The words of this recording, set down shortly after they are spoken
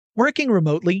Working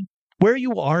remotely, where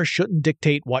you are shouldn't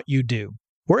dictate what you do.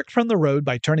 Work from the road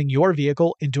by turning your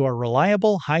vehicle into a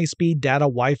reliable high-speed data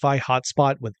Wi-Fi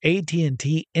hotspot with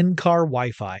AT&T in-car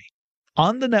Wi-Fi.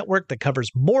 On the network that covers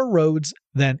more roads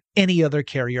than any other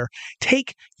carrier,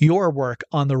 take your work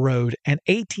on the road and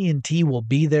AT&T will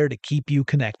be there to keep you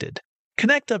connected.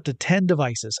 Connect up to 10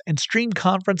 devices and stream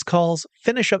conference calls,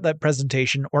 finish up that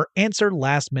presentation, or answer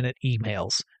last-minute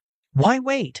emails. Why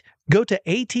wait? Go to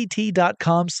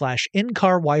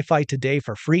att.com/in-car Wi-Fi today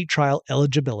for free trial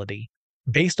eligibility.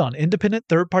 Based on independent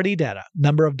third-party data,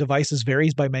 number of devices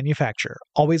varies by manufacturer.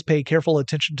 Always pay careful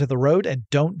attention to the road and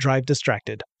don't drive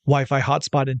distracted. Wi-Fi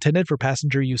hotspot intended for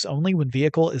passenger use only when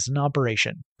vehicle is in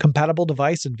operation. Compatible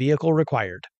device and vehicle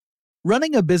required.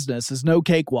 Running a business is no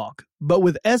cakewalk, but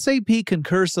with SAP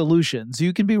Concur Solutions,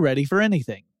 you can be ready for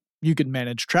anything. You can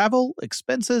manage travel,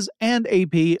 expenses, and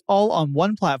AP all on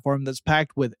one platform that's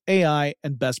packed with AI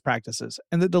and best practices,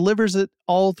 and that delivers it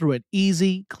all through an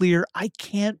easy, clear, I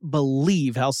can't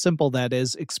believe how simple that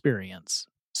is experience.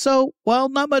 So, while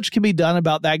not much can be done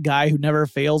about that guy who never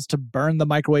fails to burn the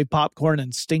microwave popcorn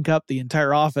and stink up the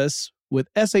entire office, with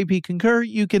SAP Concur,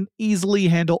 you can easily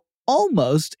handle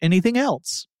almost anything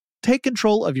else. Take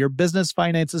control of your business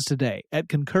finances today at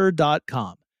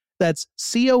Concur.com. That's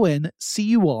CONCUR.com.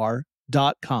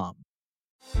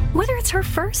 Whether it's her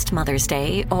first Mother's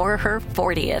Day or her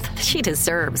 40th, she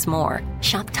deserves more.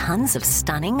 Shop tons of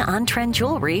stunning on-trend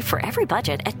jewelry for every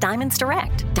budget at Diamonds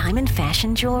Direct. Diamond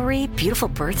fashion jewelry, beautiful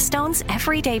birthstones,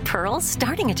 everyday pearls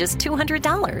starting at just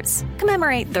 $200.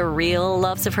 Commemorate the real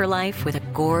loves of her life with a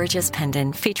gorgeous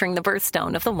pendant featuring the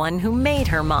birthstone of the one who made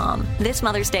her mom. This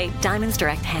Mother's Day, Diamonds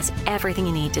Direct has everything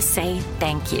you need to say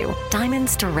thank you.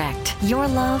 Diamonds Direct. Your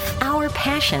love, our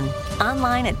passion.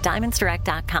 Online at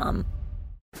diamondsdirect.com.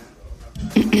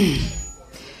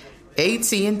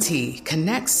 AT&T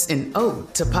connects an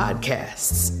ode to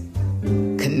podcasts.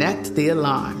 Connect the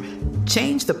alarm.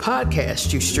 Change the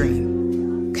podcast you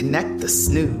stream. Connect the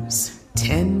snooze.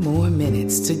 10 more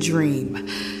minutes to dream.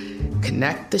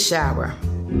 Connect the shower.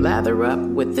 Lather up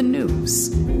with the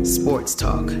news. Sports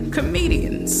talk,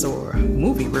 comedians, or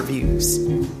movie reviews.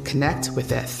 Connect with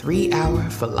that 3-hour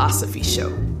philosophy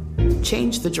show.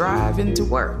 Change the drive into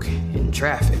work in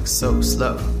traffic so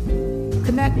slow.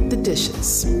 Connect the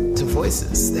dishes to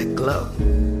voices that glow.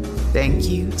 Thank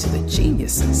you to the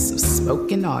geniuses of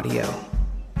spoken audio.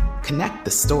 Connect the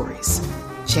stories.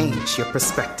 Change your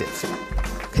perspective.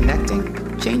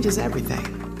 Connecting changes everything.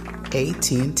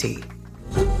 AT&T.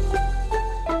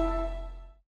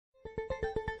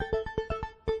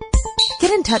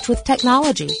 Get in touch with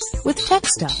technology with Tech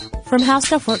Stuff from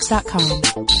HowStuffWorks.com.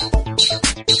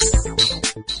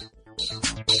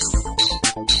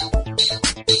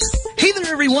 Hey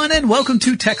there, everyone, and welcome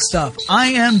to Tech Stuff. I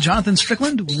am Jonathan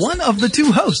Strickland, one of the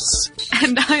two hosts.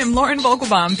 And I am Lauren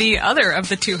Vogelbaum, the other of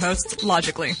the two hosts,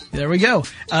 logically. There we go.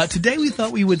 Today we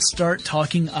thought we would start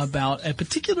talking about a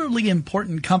particularly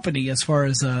important company as far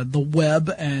as the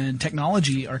web and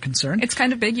technology are concerned. It's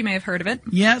kind of big. You may have heard of it.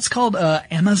 Yeah, it's called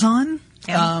Amazon.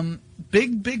 Yeah.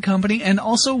 Big company, and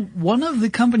also one of the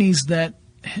companies that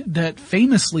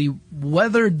famously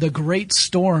weathered the great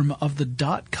storm of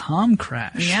the .com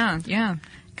crash. Yeah.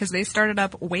 Because they started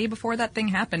up way before that thing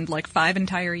happened, like 5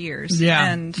 entire years.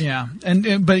 Yeah.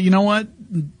 But you know what?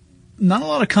 Not a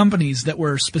lot of companies that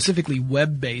were specifically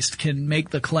web-based can make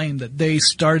the claim that they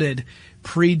started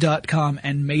pre.com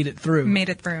and made it through.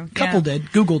 Couple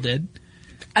did. Google did.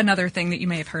 Another thing that you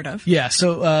may have heard of. Yeah.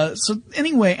 So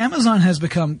anyway, Amazon has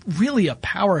become really a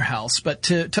powerhouse, but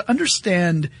to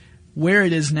understand where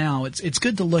it is now, it's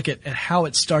good to look at how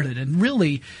it started. And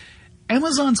really,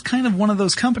 Amazon's kind of one of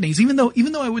those companies, even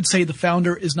though I would say the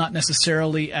founder is not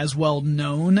necessarily as well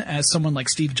known as someone like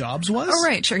Steve Jobs was. Oh,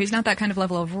 right. Sure. He's not that kind of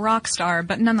level of rock star,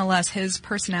 but nonetheless, his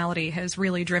personality has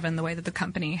really driven the way that the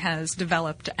company has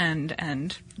developed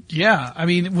and. Yeah. I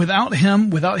mean, without him,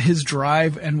 without his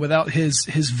drive and without his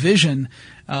vision,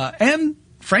 and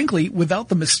frankly, without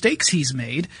the mistakes he's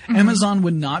made, Amazon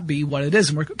would not be what it is.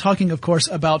 And we're talking, of course,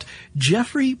 about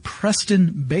Jeffrey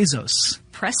Preston Bezos.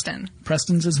 Preston.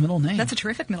 Preston's his middle name. That's a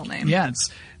terrific middle name. Yeah, it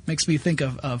makes me think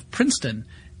of Princeton,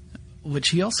 which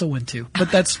he also went to.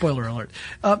 But that's spoiler alert.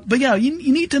 But yeah,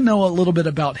 you need to know a little bit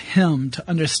about him to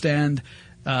understand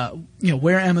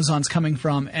where Amazon's coming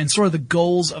from and sort of the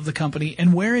goals of the company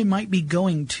and where it might be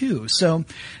going to. So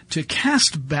to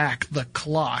cast back the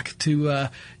clock to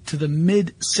the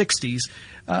mid 60s,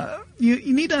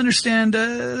 you need to understand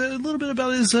a little bit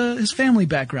about his family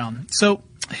background. So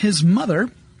his mother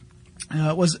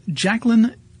was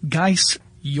Jacqueline Geiss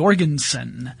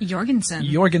Jorgensen.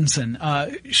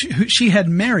 She had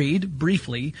married,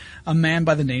 briefly, a man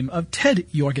by the name of Ted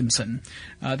Jorgensen.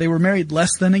 They were married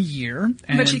less than a year.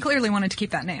 But she clearly wanted to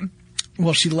keep that name.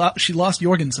 Well, she lost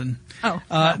Jorgensen. Oh.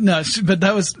 No, but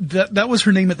that was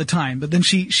her name at the time. But then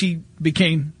she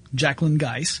became Jacqueline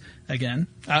Geis again.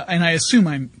 And I assume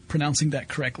I'm pronouncing that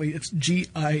correctly. It's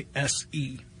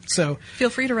G-I-S-E. So feel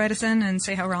free to write us in and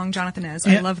say how wrong Jonathan is.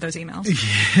 I love those emails.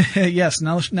 Yes,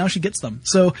 now she gets them.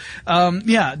 So,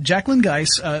 Jacqueline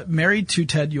Geis, married to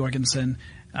Ted Jorgensen,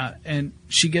 and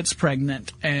she gets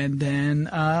pregnant, and then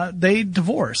they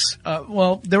divorce.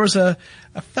 There was a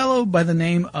fellow by the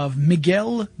name of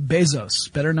Miguel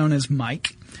Bezos, better known as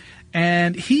Mike,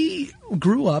 and he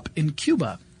grew up in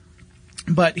Cuba,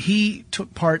 but he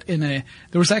took part in there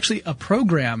was actually a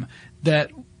program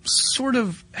that sort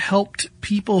of helped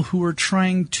people who were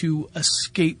trying to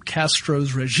escape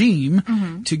Castro's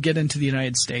regime to get into the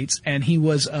United States. And he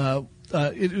was,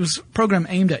 it was a program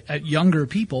aimed at younger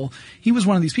people. He was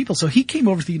one of these people. So he came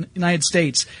over to the United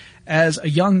States as a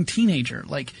young teenager.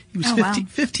 Like, he was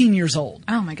 15 years old.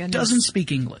 Oh my goodness. Doesn't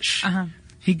speak English.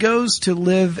 He goes to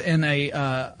live in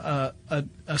a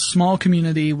small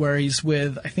community where he's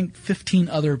with, I think, 15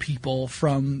 other people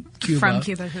from Cuba. From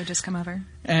Cuba who had just come over.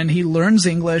 And he learns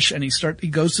English, and he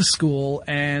goes to school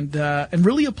and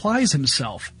really applies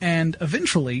himself. And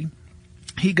eventually,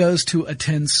 he goes to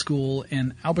attend school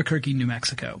in Albuquerque, New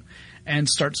Mexico, and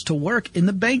starts to work in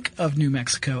the Bank of New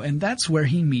Mexico. And that's where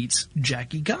he meets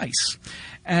Jackie Geis.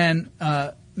 And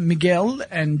Miguel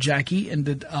and Jackie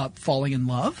ended up falling in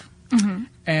love.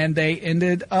 And they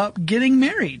ended up getting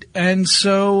married. And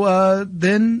so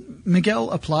then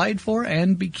Miguel applied for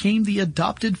and became the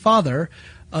adopted father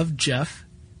of Jeff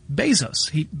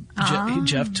Bezos.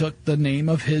 Jeff took the name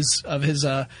of his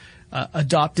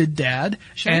adopted dad.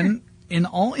 Sure. And in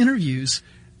all interviews,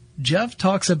 Jeff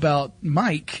talks about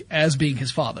Mike as being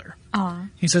his father.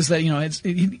 He says that,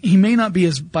 he may not be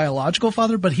his biological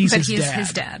father, but he's his dad.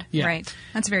 His dad. Yeah. Right.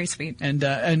 That's very sweet.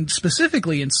 And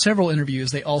specifically in several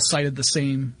interviews, they all cited the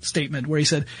same statement where he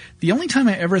said, the only time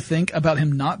I ever think about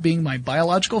him not being my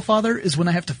biological father is when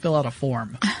I have to fill out a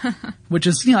form. Which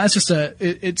is, it's just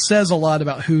it says a lot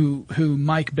about who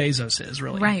Mike Bezos is,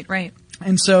 really. Right.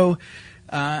 And so,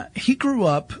 he grew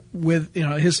up with,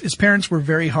 his parents were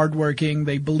very hardworking.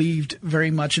 They believed very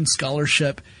much in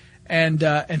scholarship. And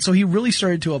so he really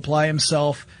started to apply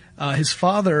himself. His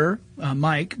father,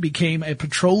 Mike, became a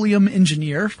petroleum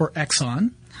engineer for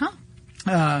Exxon.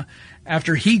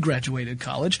 After he graduated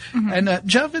college. And,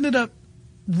 Jeff ended up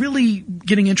really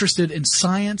getting interested in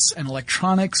science and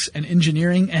electronics and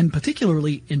engineering, and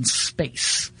particularly in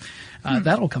space.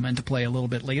 That'll come into play a little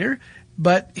bit later.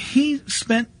 But he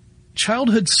spent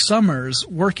childhood summers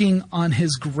working on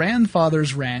his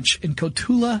grandfather's ranch in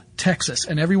Cotulla, Texas.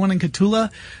 And everyone in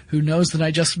Cotulla who knows that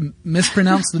I just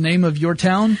mispronounced the name of your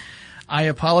town, I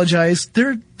apologize.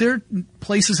 There are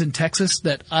places in Texas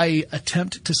that I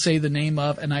attempt to say the name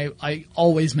of, and I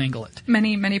always mangle it.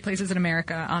 Many places in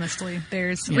America, honestly.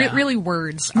 There's really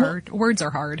words are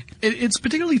hard. It's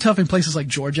particularly tough in places like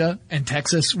Georgia and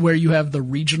Texas, where you have the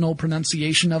regional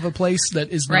pronunciation of a place that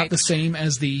is not the same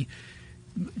as the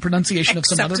pronunciation of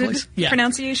some other place.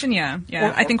 Pronunciation, yeah.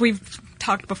 I think we've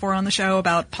talked before on the show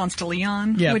about Ponce de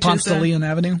Leon. Which Ponce de Leon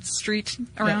Avenue. Street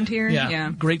around here.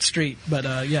 Yeah. Great street.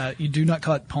 But, you do not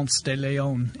call it Ponce de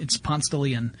Leon. It's Ponce de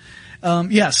Leon.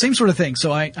 Same sort of thing.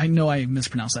 So I know I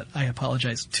mispronounced that. I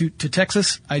apologize. To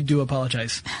Texas, I do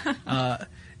apologize.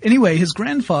 Anyway, his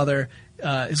grandfather's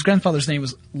name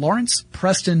was Lawrence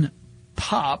Preston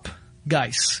Pop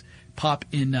Geis. Pop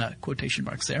in quotation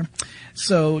marks there.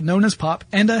 So known as Pop.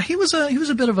 And he was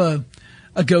a bit of a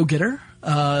go-getter,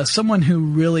 someone who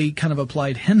really kind of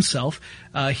applied himself.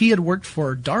 He had worked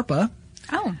for DARPA.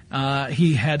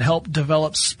 He had helped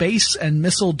develop space and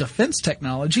missile defense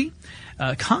technology.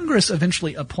 Congress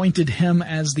eventually appointed him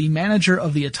as the manager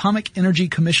of the Atomic Energy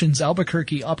Commission's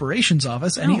Albuquerque Operations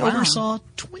Office, and he oversaw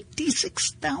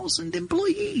 26,000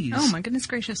 employees. Oh, my goodness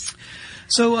gracious.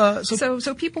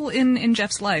 So people in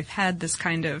Jeff's life had this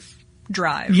kind of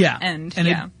drive. Yeah. And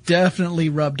it definitely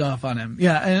rubbed off on him.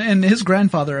 Yeah. And his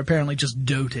grandfather apparently just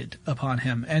doted upon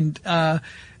him. And,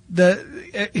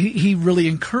 he really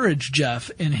encouraged Jeff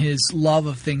in his love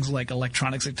of things like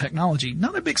electronics and technology.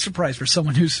 Not a big surprise for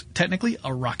someone who's technically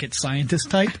a rocket scientist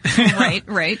type.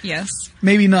 Right, yes.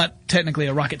 Maybe not technically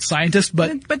a rocket scientist,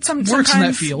 but works in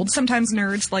that field. Sometimes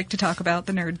nerds like to talk about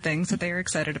the nerd things that they are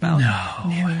excited about.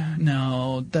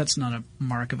 No, that's not a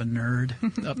mark of a nerd.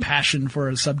 A passion for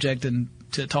a subject and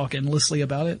to talk endlessly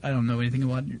about it. I don't know anything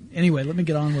about it. Anyway, let me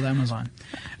get on with Amazon.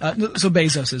 So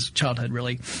Bezos' childhood,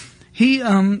 really.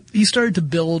 He started to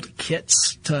build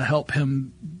kits to help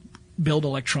him build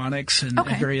electronics and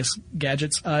various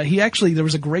gadgets. There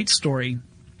was a great story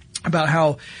about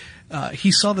how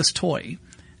he saw this toy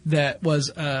that was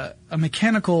a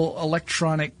mechanical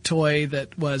electronic toy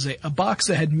that was a box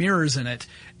that had mirrors in it,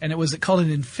 and it was called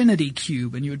an infinity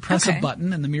cube, and you would press a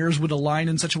button and the mirrors would align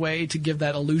in such a way to give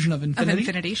that illusion of infinity. Of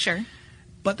infinity, sure.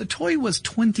 But the toy was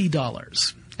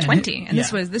 $20.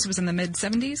 This was in the mid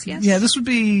 70s, yes? Yeah, this would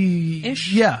be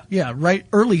ish. Yeah, right,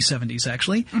 early 70s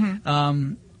actually.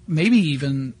 Maybe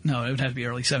even no, it would have to be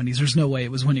early 70s. There's no way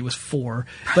it was when he was 4.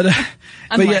 But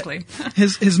unlikely. But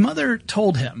his mother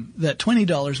told him that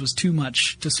 $20 was too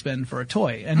much to spend for a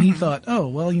toy, and he thought, oh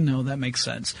well, that makes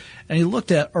sense. And he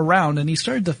looked around and he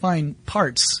started to find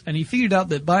parts, and he figured out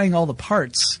that buying all the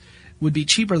parts would be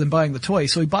cheaper than buying the toy,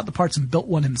 so he bought the parts and built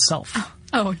one himself.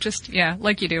 Oh,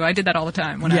 like you do. I did that all the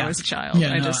time when I was a child.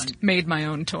 I just made my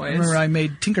own toys. I remember I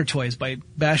made Tinker Toys by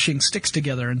bashing sticks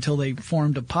together until they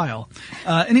formed a pile.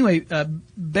 Anyway,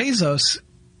 Bezos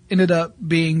ended up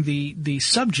being the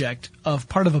subject of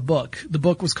part of a book. The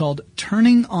book was called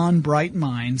Turning on Bright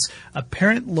Minds, A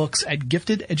Parent Looks at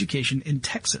Gifted Education in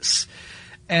Texas.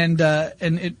 And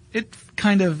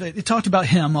it talked about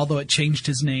him, although it changed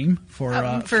his name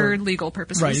for legal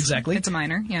purposes. Right, exactly. It's a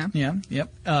minor, yeah. Yeah,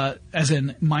 yep. As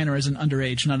in minor, as in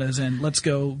underage, not as in let's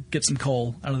go get some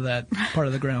coal out of that part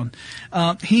of the ground.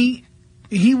 He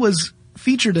was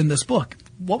featured in this book.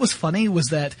 What was funny was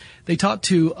that they talked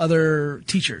to other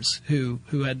teachers who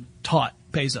had taught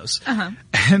Bezos,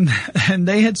 and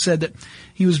they had said that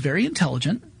he was very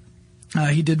intelligent.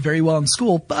 He did very well in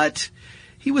school, but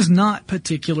he was not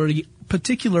particularly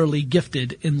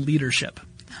gifted in leadership.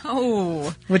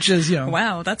 Oh. Which is,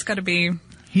 wow, that's got to be...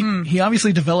 He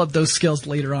obviously developed those skills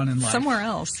later on in life. Somewhere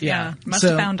else, yeah. Must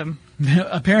have found them.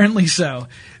 Apparently so.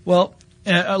 Well,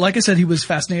 like I said, he was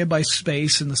fascinated by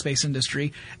space and the space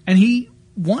industry, and he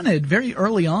wanted very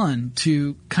early on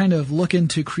to kind of look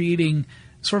into creating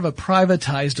sort of a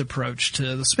privatized approach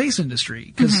to the space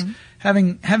industry, because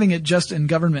having it just in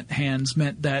government hands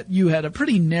meant that you had a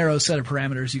pretty narrow set of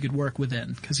parameters you could work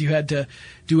within, because you had to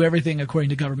do everything according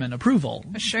to government approval.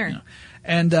 Sure.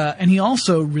 And he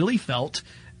also really felt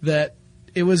that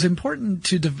it was important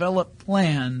to develop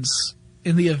plans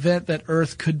in the event that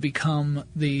Earth could become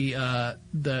the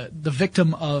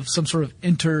victim of some sort of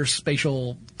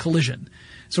interspatial collision.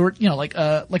 So we're, like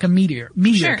a meteor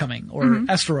sure. coming, or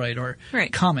asteroid, or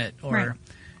right. comet, or,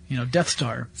 Death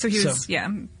Star. So he was,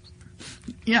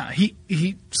 Yeah,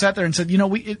 he sat there and said,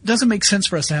 it doesn't make sense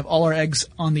for us to have all our eggs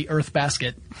on the Earth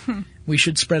basket. We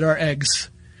should spread our eggs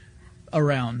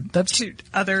around. That's to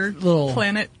other little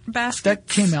planet baskets. That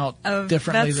came out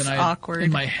differently than awkward.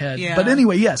 In my head. Yeah. But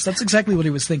anyway, yes, that's exactly what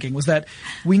he was thinking, was that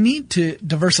we need to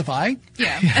diversify.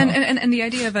 Yeah. And the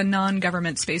idea of a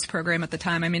non-government space program at the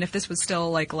time, I mean, if this was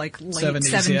still like late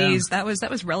 70s, that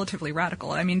was relatively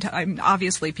radical. I mean,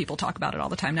 obviously people talk about it all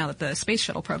the time now that the space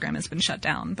shuttle program has been shut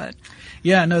down, but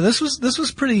yeah, no, this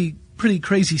was pretty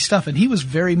crazy stuff, and he was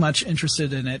very much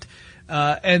interested in it.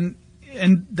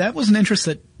 And that was an interest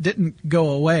that didn't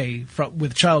go away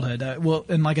with childhood.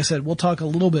 And like I said, we'll talk a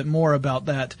little bit more about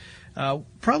that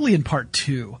probably in part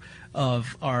 2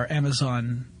 of our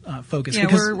Amazon focus. Yeah,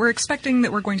 we're expecting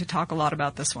that we're going to talk a lot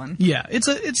about this one. Yeah, it's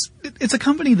a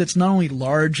company that's not only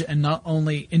large and not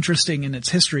only interesting in its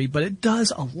history, but it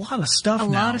does a lot of stuff now. A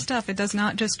lot of stuff. It does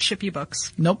not just ship you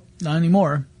books. Nope, not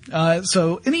anymore.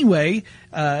 So anyway,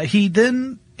 he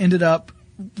then ended up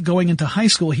going into high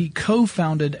school. He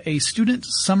co-founded a student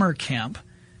summer camp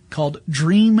called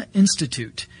Dream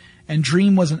Institute. And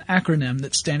DREAM was an acronym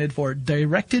that stood for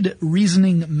Directed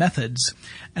Reasoning Methods.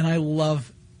 And I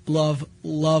love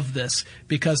this,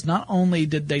 because not only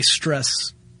did they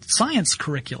stress science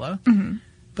curricula,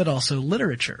 but also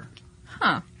literature.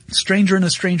 Huh. Stranger in a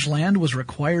Strange Land was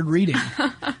required reading.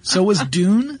 So was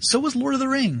Dune. So was Lord of the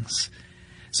Rings.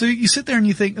 So you sit there and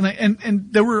you think,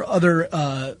 and there were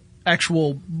other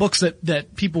actual books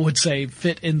that people would say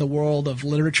fit in the world of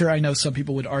literature. I know some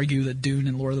people would argue that Dune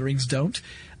and Lord of the Rings don't.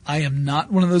 I am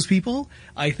not one of those people.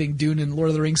 I think Dune and Lord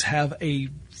of the Rings have a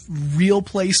real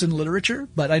place in literature,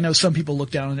 but I know some people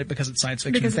look down on it because it's science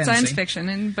fiction. Because and it's fantasy. science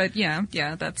fiction, but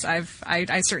that's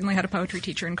I certainly had a poetry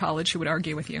teacher in college who would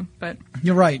argue with you, but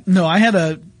you're right. No, I had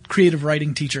a creative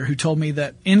writing teacher who told me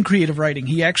that in creative writing,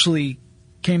 he actually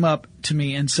came up to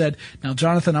me and said, "Now,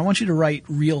 Jonathan, I want you to write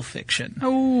real fiction."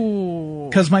 Oh,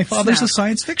 because my father's a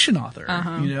science fiction author.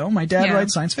 My dad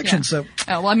writes science fiction. Yeah. So,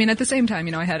 well, I mean, at the same time,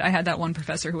 I had that one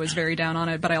professor who was very down on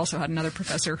it, but I also had another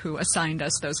professor who assigned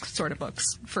us those sort of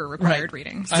books for required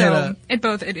reading. So I had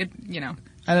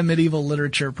I a medieval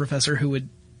literature professor who would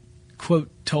quote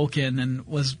Tolkien and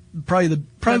was probably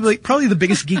the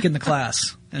biggest geek in the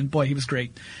class. And boy, he was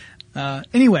great.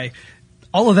 Anyway,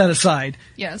 all of that aside,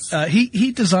 yes,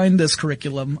 he designed this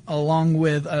curriculum along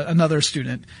with another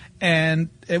student, and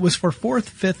it was for 4th,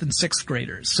 5th, and 6th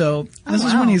graders. So this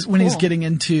is when he's getting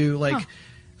into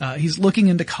he's looking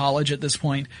into college at this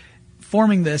point,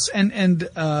 forming this, and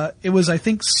it was, I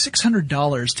think,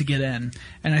 $600 to get in,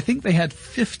 and I think they had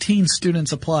 15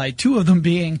 students apply, 2 of them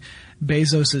being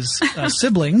Bezos's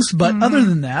siblings, but other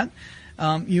than that.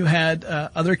 You had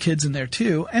other kids in there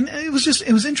too, and it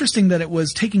was interesting that it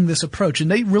was taking this approach,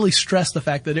 and they really stressed the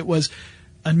fact that it was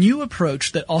a new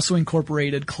approach that also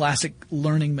incorporated classic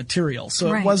learning material.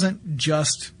 So It wasn't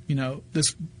just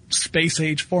this space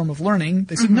age form of learning.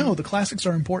 They said no, the classics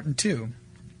are important too,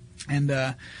 and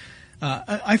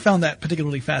I found that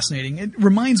particularly fascinating. It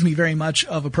reminds me very much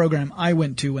of a program I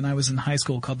went to when I was in high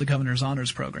school called the Governor's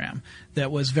Honors Program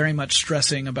that was very much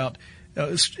stressing about.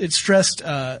 It stressed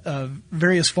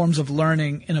various forms of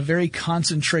learning in a very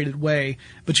concentrated way,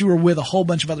 but you were with a whole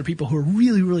bunch of other people who were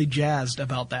really, really jazzed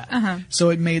about that. So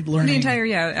it made learning... The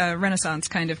entire, Renaissance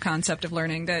kind of concept of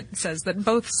learning that says that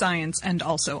both science and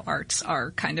also arts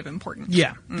are kind of important.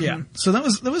 Yeah, yeah. So that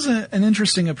was an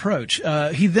interesting approach.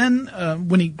 He then,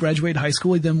 when he graduated high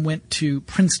school, he then went to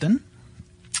Princeton.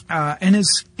 And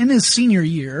in his senior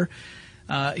year,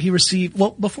 he received...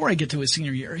 Well, before I get to his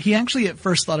senior year, he actually at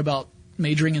first thought about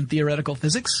majoring in theoretical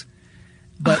physics.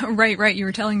 But right. You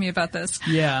were telling me about this.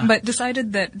 Yeah. But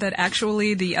decided that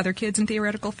actually the other kids in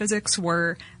theoretical physics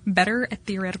were better at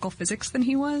theoretical physics than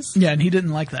he was. Yeah, and he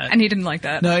didn't like that.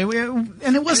 No,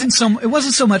 and it wasn't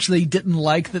so much that he didn't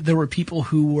like that there were people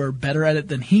who were better at it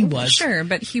than he was. Sure,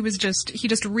 but he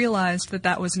just realized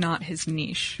that was not his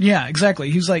niche. Yeah, exactly.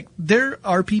 He was like, there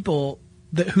are people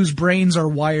whose brains are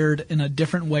wired in a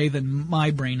different way than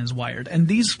my brain is wired. And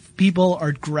these people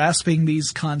are grasping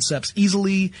these concepts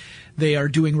easily. They are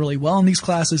doing really well in these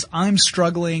classes. I'm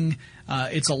struggling.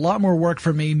 It's a lot more work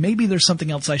for me. Maybe there's something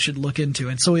else I should look into.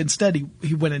 And so instead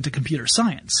he went into computer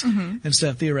science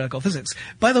instead of theoretical physics.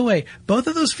 By the way, both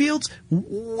of those fields,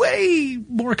 way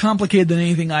more complicated than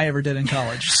anything I ever did in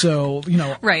college. So,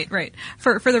 Right.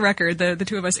 For the record, the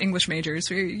two of us English majors,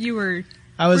 you were...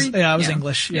 I was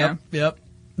English. Yep.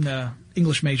 No,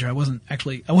 English major. I wasn't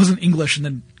English and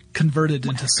then converted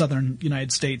into Southern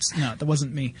United States. No, that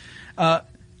wasn't me. I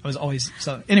was always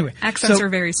Southern. Anyway. Accents are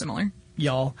very similar.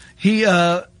 Y'all. He,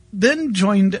 then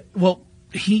joined,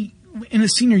 in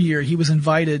his senior year, he was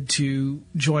invited to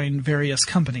join various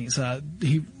companies.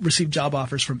 He received job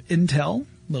offers from Intel,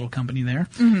 little company there.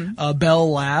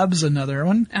 Bell Labs, another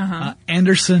one.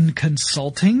 Anderson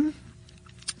Consulting.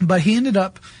 But he ended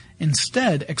up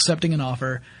instead accepting an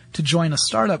offer to join a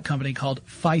startup company called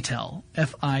Fitel,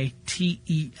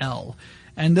 F-I-T-E-L.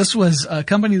 And this was a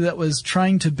company that was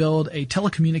trying to build a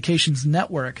telecommunications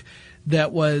network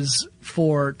that was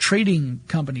for trading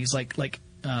companies like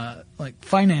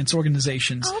finance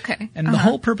organizations. Oh, okay. And the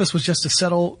whole purpose was just to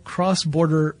settle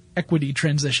cross-border equity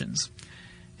transitions.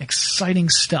 Exciting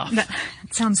stuff. That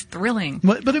sounds thrilling.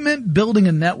 But it meant building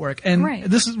a network. And right.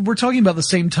 We're talking about the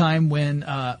same time when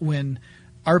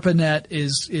ARPANET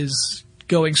is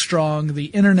going strong. The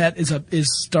internet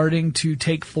is starting to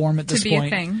take form at this point. To be a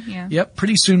thing, yeah. Yep.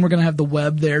 Pretty soon we're going to have the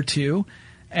web there too.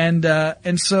 And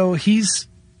so he's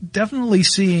definitely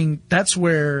seeing that's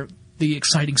where the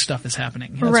exciting stuff is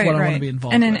happening. That's what I want to be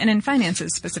involved with. And in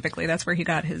finances specifically, that's where he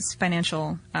got his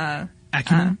financial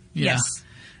acumen. Yes.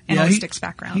 Analytics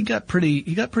background. He got pretty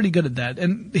good at that.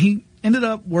 And he ended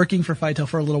up working for Fitel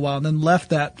for a little while and then left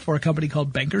that for a company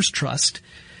called Bankers Trust,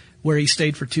 where he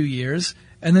stayed for 2 years.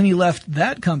 And then he left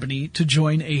that company to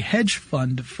join a hedge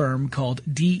fund firm called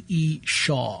D.E.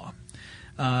 Shaw.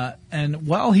 And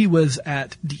while he was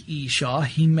at D.E. Shaw,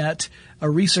 he met a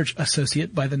research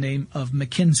associate by the name of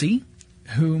McKinsey,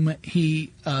 whom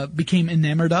he became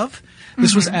enamored of.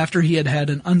 This was after he had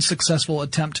an unsuccessful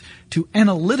attempt to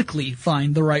analytically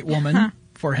find the right woman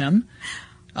for him.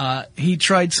 He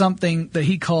tried something that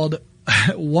he called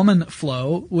woman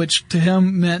flow, which to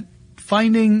him meant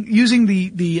using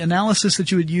the analysis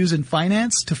that you would use in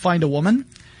finance to find a woman.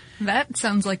 That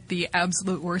sounds like the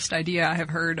absolute worst idea I have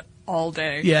heard all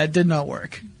day. Yeah, it did not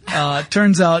work.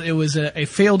 Turns out it was a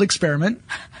failed experiment.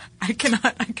 I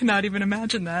cannot even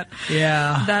imagine that.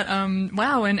 Yeah. That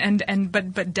wow,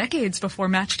 but decades before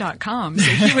Match.com,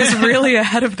 so he was really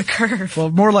ahead of the curve. Well,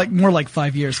 more like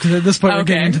 5 years, because at this point we're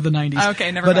getting into the 90s.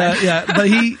 Okay, never mind. But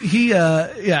he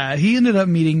ended up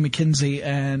meeting McKinsey,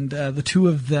 and the two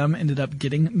of them ended up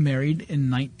getting married in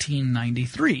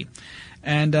 1993,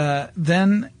 and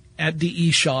then at D.E.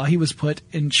 Shaw he was put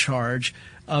in charge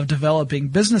of developing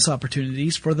business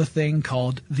opportunities for the thing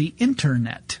called the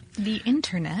Internet. The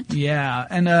Internet? Yeah,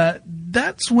 and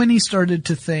that's when he started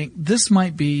to think this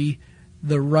might be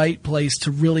the right place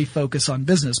to really focus on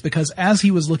business, because as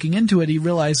he was looking into it, he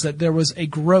realized that there was a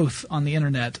growth on the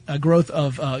Internet, a growth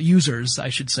of users, I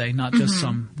should say, not just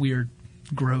some weird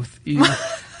growth. Ew,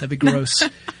 that'd be gross.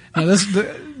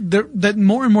 That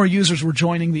more and more users were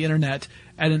joining the Internet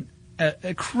at an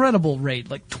incredible rate,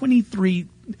 like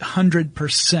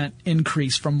 2,300%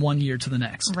 increase from one year to the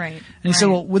next. Right. And he said,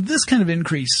 well, with this kind of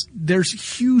increase,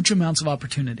 there's huge amounts of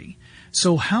opportunity.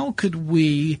 So how could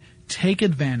we take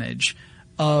advantage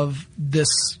of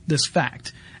this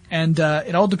fact? And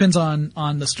it all depends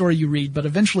on the story you read, but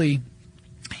eventually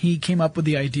he came up with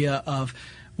the idea of,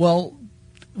 well,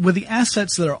 with the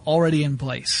assets that are already in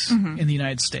place in the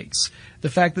United States, the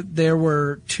fact that there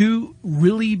were two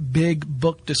really big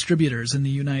book distributors in the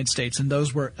United States, and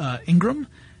those were Ingram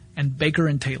and Baker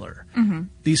and Taylor.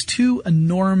 These two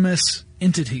enormous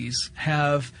entities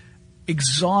have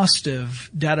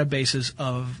exhaustive databases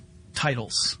of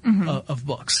titles of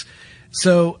books.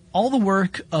 So all the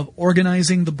work of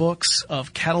organizing the books,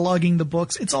 of cataloging the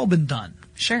books, it's all been done.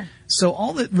 Sure. So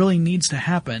all that really needs to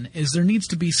happen is there needs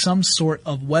to be some sort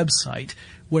of website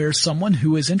where someone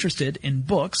who is interested in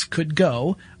books could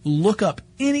go, look up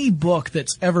any book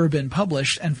that's ever been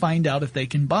published and find out if they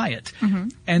can buy it.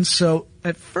 And so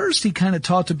at first he kind of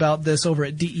talked about this over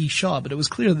at D.E. Shaw, but it was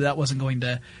clear that wasn't going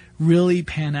to really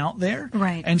pan out there.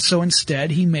 Right. And so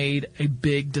instead he made a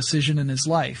big decision in his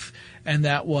life. And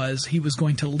that was he was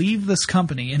going to leave this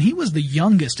company, and he was the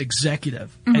youngest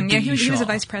executive at D.E. Yeah, he Shaw. was a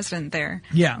vice president there.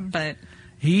 Yeah. But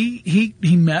he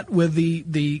met with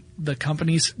the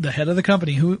company's, the head of the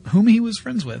company whom he was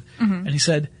friends with. And he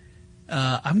said,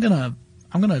 I'm gonna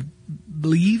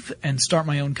leave and start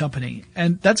my own company.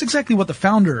 And that's exactly what the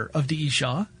founder of D.E.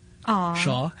 Shaw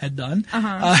had done.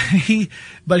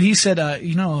 But he said,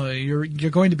 you're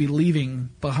going to be leaving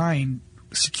behind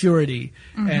security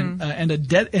and a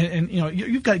debt, and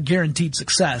you've got guaranteed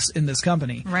success in this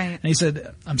company. Right. And he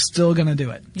said, I'm still going to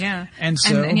do it. Yeah. And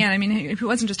so, and I mean, he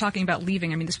wasn't just talking about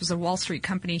leaving. I mean, this was a Wall Street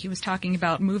company. He was talking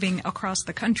about moving across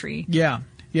the country. Yeah.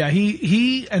 Yeah.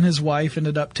 He and his wife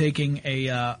ended up taking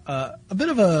a bit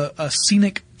of a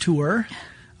scenic tour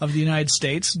of the United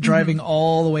States, driving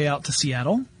all the way out to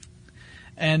Seattle.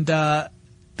 And,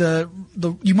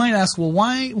 you might ask, well,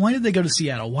 why did they go to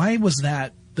Seattle? Why was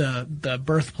that the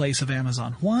birthplace of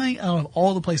Amazon? Why out of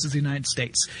all the places in the United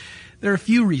States? There are a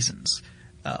few reasons.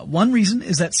 One reason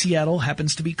is that Seattle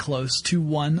happens to be close to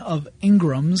one of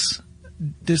Ingram's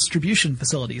distribution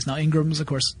facilities. Now, Ingram's, of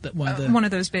course, one of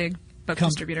those big book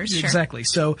distributors. Sure. Exactly.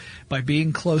 So by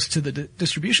being close to the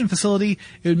distribution facility,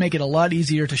 it would make it a lot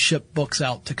easier to ship books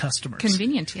out to customers.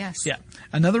 Convenient, yes. Yeah.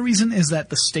 Another reason is that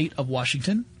the state of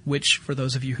Washington, which for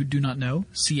those of you who do not know,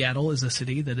 Seattle is a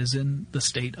city that is in the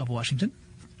state of Washington.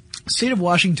 State of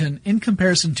Washington, in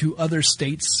comparison to other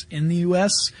states in the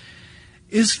U.S.,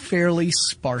 is fairly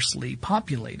sparsely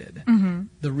populated.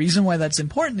 The reason why that's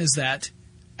important is that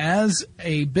as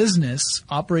a business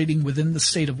operating within the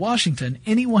state of Washington,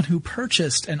 anyone who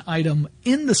purchased an item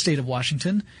in the state of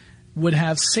Washington would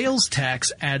have sales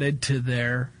tax added to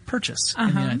their purchase in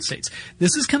the United States.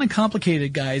 This is kind of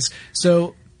complicated, guys.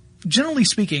 So generally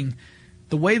speaking,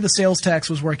 the way the sales tax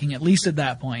was working, at least at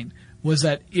that point, was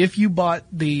that if you bought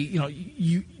the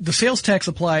sales tax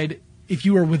applied if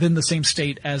you were within the same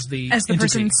state as the entity.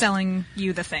 Person selling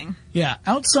you the thing. Yeah.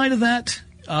 Outside of that,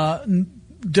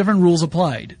 different rules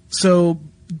applied. So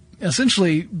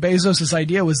essentially, Bezos'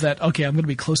 idea was that, okay, I'm going to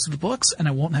be close to the books and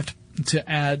I won't have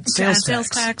to add sales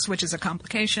tax, which is a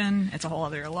complication. It's a whole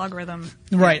other logarithm.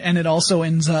 Right. And it also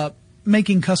ends up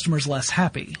making customers less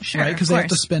happy, right? Because they have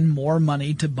to spend more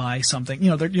money to buy something.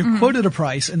 You're quoted a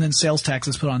price, and then sales tax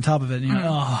is put on top of it, and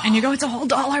and you go, it's a whole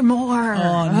 $1 more.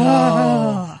 Oh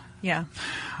no! Yeah,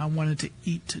 I wanted to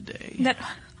eat today. Yeah.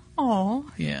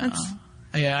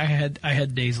 Yeah, I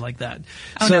had days like that.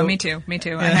 Oh no, me too.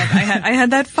 Yeah. I had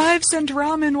that 5-cent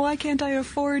ramen. Why can't I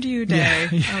afford you day?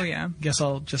 Yeah. Oh yeah. Guess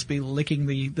I'll just be licking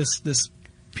this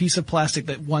piece of plastic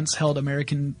that once held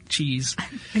American cheese.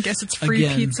 I guess it's free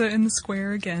pizza in the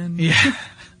square again. Yeah.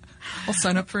 I'll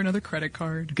sign up for another credit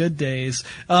card. Good days.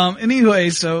 Anyway,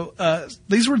 so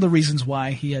these were the reasons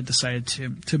why he had decided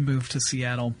to move to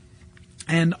Seattle.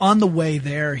 And on the way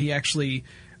there, he actually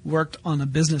worked on a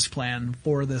business plan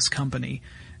for this company.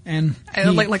 And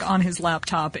like on his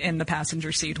laptop in the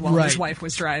passenger seat while his wife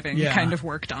was driving, kind of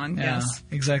worked on. Yeah, yes,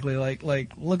 exactly.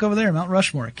 Like look over there, Mount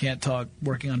Rushmore. Can't talk.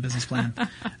 Working on business plan.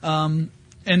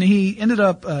 And he ended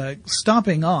up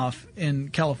stopping off in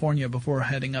California before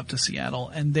heading up to Seattle.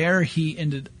 And there he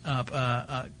ended up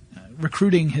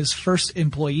recruiting his first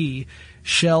employee,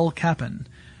 Shel Kappan,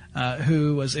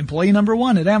 who was employee number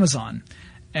 1 at Amazon.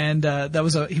 And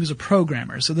he was a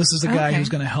programmer. So this is the guy who's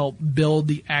going to help build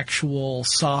the actual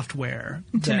software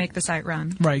to make the site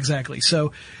run. Right, exactly.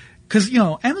 So, because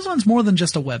Amazon's more than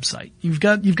just a website. You've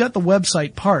got the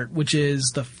website part, which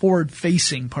is the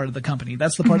forward-facing part of the company.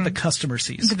 That's the part the customer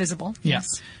sees. The visible. Yeah.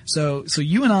 Yes. So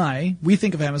you and we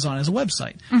think of Amazon as a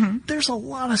website. There's a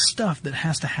lot of stuff that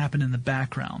has to happen in the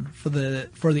background for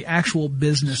the actual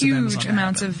business of Amazon. Huge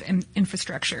amounts of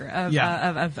infrastructure of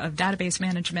database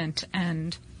management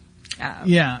and.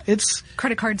 It's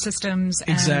credit card systems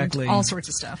and all sorts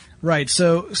of stuff. Right.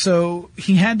 So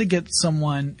he had to get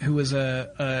someone who was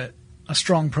a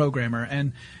strong programmer,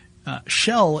 and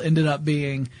Shel ended up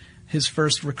being his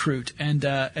first recruit. And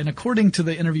according to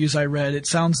the interviews I read, it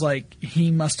sounds like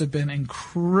he must have been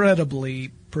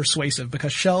incredibly persuasive,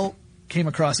 because Shel came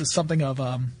across as something of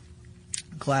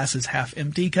glass is half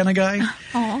empty kind of guy.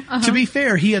 To be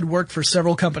fair, he had worked for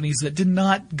several companies that did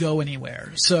not go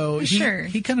anywhere. So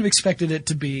he kind of expected it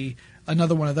to be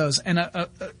another one of those. And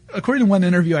according to one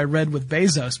interview I read with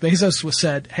Bezos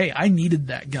said, hey, I needed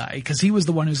that guy, because he was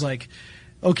the one who's like,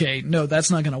 okay, no, that's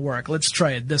not going to work. Let's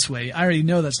try it this way. I already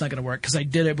know that's not going to work because I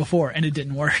did it before and it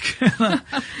didn't work.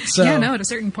 So, at a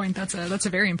certain point, that's a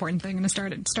very important thing in a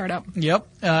startup. Yep.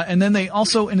 And then they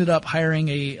also ended up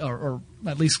hiring or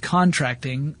at least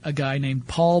contracting a guy named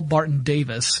Paul Barton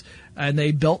Davis, and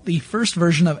they built the first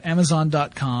version of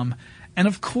Amazon.com. And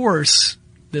of course,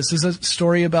 this is a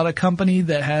story about a company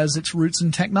that has its roots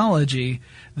in technology.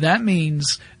 That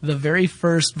means the very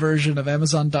first version of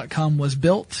Amazon.com was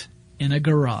built in a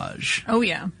garage. Oh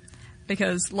yeah,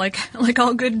 because like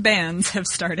all good bands have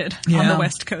started on the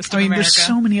West Coast of America. There's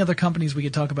so many other companies we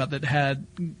could talk about that had,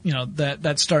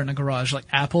 that start in a garage. Like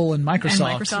Apple and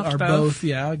Microsoft are both.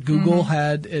 Yeah, Google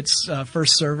had its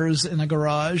first servers in a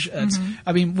garage.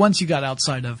 Once you got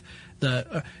outside of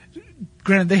the,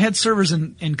 granted they had servers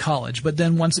in college, but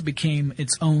then once it became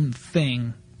its own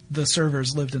thing, the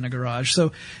servers lived in a garage.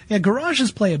 So yeah,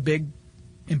 garages play a big,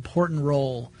 important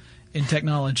role in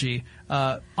technology.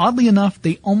 Oddly enough,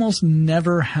 they almost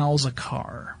never house a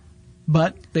car,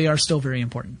 but they are still very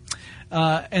important.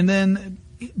 And then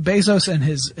Bezos and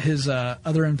his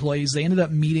other employees, they ended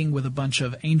up meeting with a bunch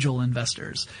of angel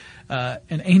investors.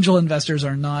 And angel investors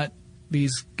are not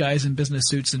these guys in business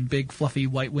suits and big fluffy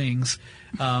white wings.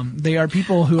 They are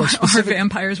people who are specific. Are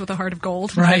vampires with a heart of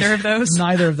gold? Right. Neither of those?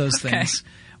 Neither of those things.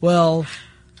 Well,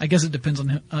 I guess it depends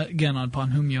on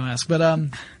upon whom you ask. But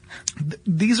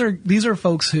these are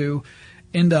folks who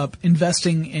end up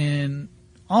investing in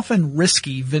often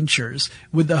risky ventures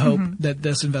with the hope that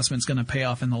this investment's going to pay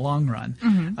off in the long run.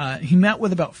 He met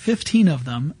with about 15 of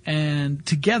them, and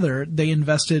together they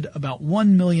invested about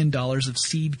 $1 million of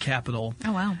seed capital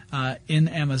in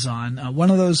Amazon. One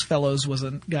of those fellows was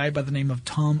a guy by the name of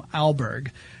Tom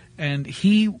Alberg, and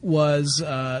he was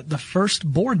the first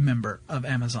board member of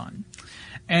Amazon.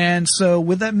 And so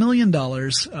with that $1 million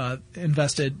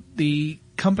invested, the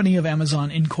company of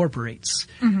Amazon incorporates.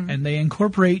 And they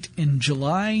incorporate in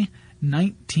July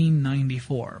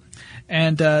 1994.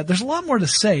 And there's a lot more to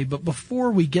say, but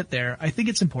before we get there, I think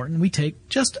it's important we take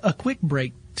just a quick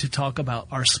break to talk about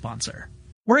our sponsor.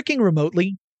 Working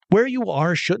remotely, where you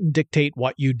are shouldn't dictate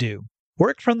what you do.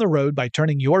 Work from the road by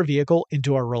turning your vehicle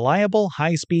into a reliable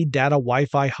high-speed data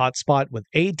Wi-Fi hotspot with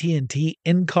AT&T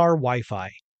in-car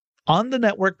Wi-Fi. On the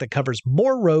network that covers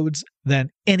more roads than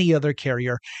any other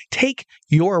carrier, take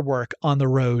your work on the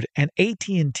road and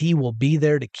AT&T will be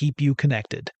there to keep you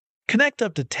connected. Connect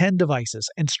up to 10 devices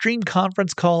and stream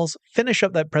conference calls, finish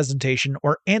up that presentation,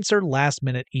 or answer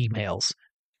last-minute emails.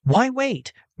 Why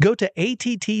wait? Go to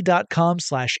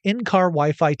att.com/in-car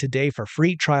Wi-Fi today for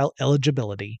free trial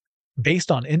eligibility. Based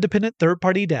on independent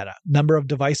third-party data, number of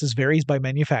devices varies by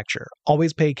manufacturer.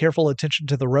 Always pay careful attention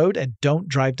to the road and don't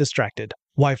drive distracted.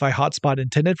 Wi-Fi hotspot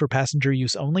intended for passenger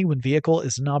use only when vehicle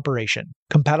is in operation.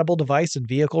 Compatible device and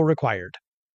vehicle required.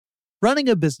 Running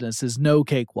a business is no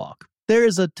cakewalk. There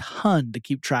is a ton to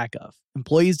keep track of.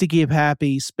 Employees to keep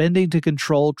happy, spending to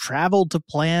control, travel to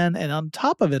plan, and on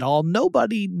top of it all,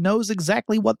 nobody knows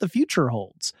exactly what the future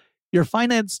holds. Your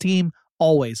finance team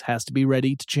always has to be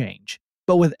ready to change.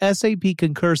 But with SAP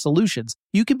Concur Solutions,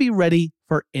 you can be ready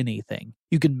for anything.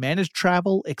 You can manage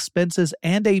travel, expenses,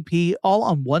 and AP all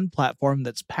on one platform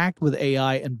that's packed with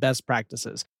AI and best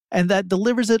practices, and that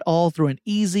delivers it all through an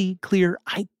easy, clear,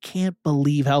 I can't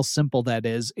believe how simple that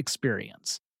is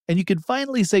experience. and you can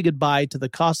finally say goodbye to the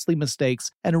costly mistakes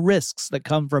and risks that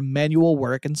come from manual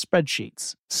work and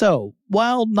spreadsheets. So,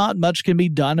 while not much can be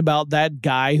done about that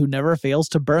guy who never fails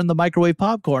to burn the microwave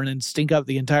popcorn and stink up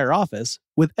the entire office,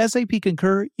 with SAP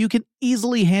Concur, you can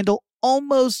easily handle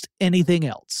almost anything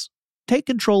else. Take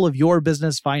control of your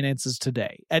business finances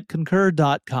today at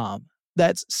Concur.com.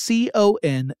 That's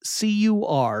CONCUR.com.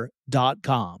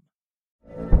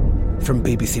 From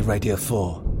BBC Radio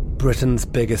 4, Britain's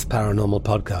biggest paranormal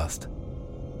podcast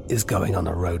is going on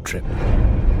a road trip.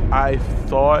 I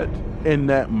thought in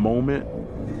that moment,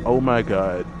 oh my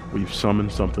God, we've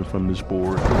summoned something from this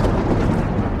board.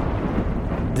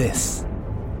 This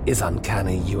is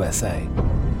Uncanny USA.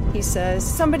 He says,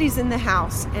 somebody's in the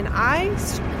house, and I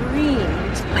screamed.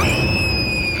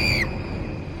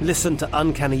 Listen to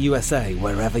Uncanny USA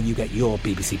wherever you get your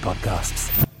BBC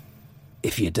podcasts,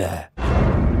 if you dare.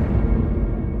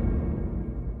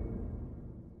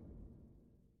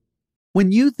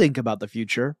 When you think about the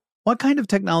future, what kind of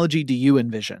technology do you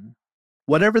envision?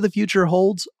 Whatever the future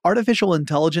holds, artificial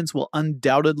intelligence will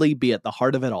undoubtedly be at the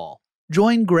heart of it all.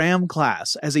 Join Graham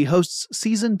Class as he hosts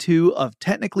Season 2 of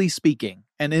Technically Speaking,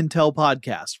 an Intel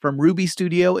podcast from Ruby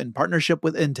Studio in partnership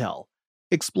with Intel.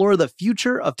 Explore the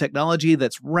future of technology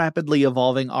that's rapidly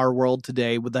evolving our world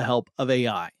today with the help of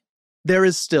AI. There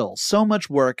is still so much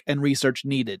work and research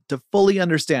needed to fully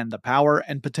understand the power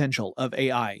and potential of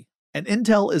AI. And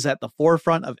Intel is at the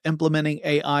forefront of implementing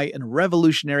AI in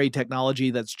revolutionary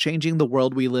technology that's changing the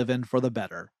world we live in for the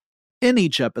better. In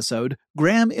each episode,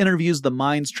 Graham interviews the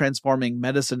minds transforming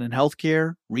medicine and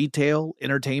healthcare, retail,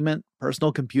 entertainment,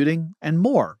 personal computing, and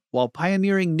more, while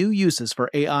pioneering new uses for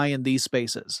AI in these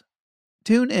spaces.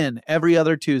 Tune in every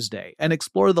other Tuesday and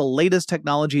explore the latest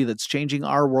technology that's changing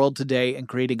our world today and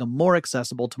creating a more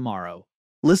accessible tomorrow.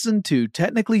 Listen to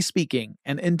Technically Speaking,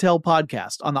 an Intel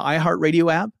podcast on the iHeartRadio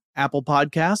app, Apple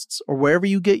Podcasts, or wherever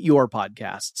you get your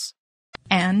podcasts.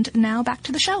 And now back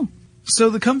to the show. So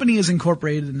the company is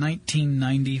incorporated in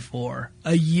 1994.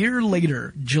 A year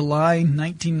later, July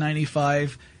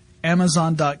 1995,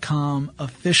 Amazon.com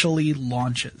officially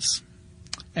launches.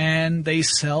 And they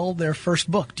sell their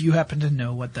first book. Do you happen to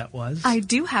know what that was? I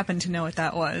do happen to know what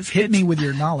that was. Hit me with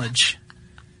your knowledge.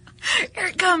 Here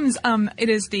it comes. It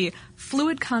is the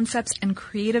Fluid Concepts and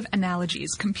Creative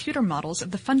Analogies, Computer Models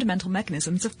of the Fundamental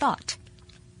Mechanisms of Thought.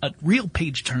 A real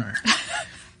page turner.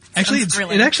 Actually,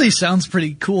 it actually sounds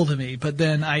pretty cool to me, but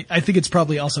then I think it's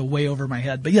probably also way over my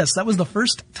head. But yes, that was the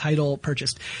first title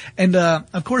purchased. And,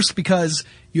 of course, because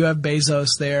you have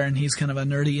Bezos there and he's kind of a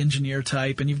nerdy engineer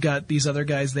type, and you've got these other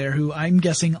guys there who I'm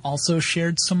guessing also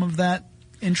shared some of that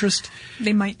interest.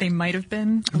 They might have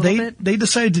been a little bit. They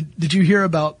decided did you hear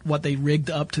about what they rigged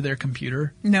up to their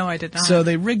computer? No, I did not. So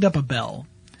they rigged up a bell.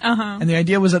 Uh-huh. And the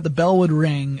idea was that the bell would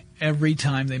ring every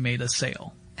time they made a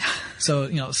sale.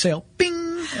 So, sale, bing!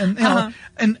 And,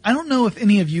 and I don't know if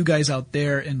any of you guys out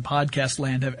there in podcast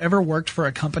land have ever worked for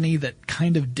a company that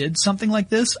kind of did something like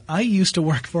this. I used to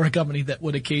work for a company that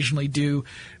would occasionally do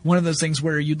one of those things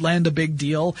where you'd land a big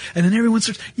deal and then everyone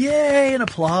starts, yay, and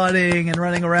applauding and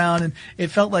running around. And it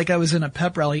felt like I was in a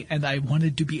pep rally and I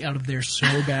wanted to be out of there so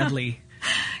badly.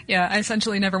 Yeah, I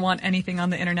essentially never want anything on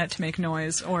the internet to make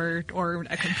noise or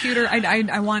a computer.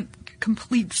 I want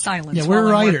complete silence. Yeah,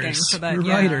 we're writers. So that, we're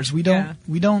writers. We don't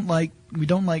like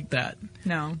that.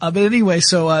 No. But anyway,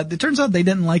 so it turns out they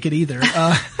didn't like it either.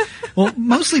 Well,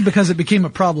 mostly because it became a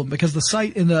problem because the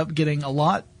site ended up getting a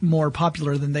lot more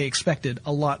popular than they expected,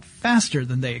 a lot faster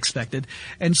than they expected.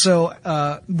 And so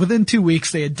within 2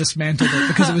 weeks they had dismantled it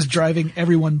because it was driving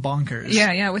everyone bonkers.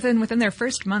 Yeah. Within their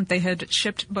first month they had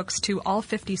shipped books to all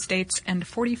 50 states and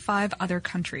 45 other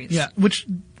countries. Yeah, which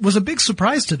was a big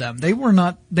surprise to them. They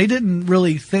didn't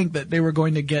really think that they were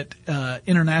going to get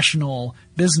international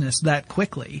business that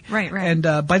quickly. Right. And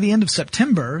by the end of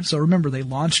September, so remember they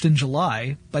launched in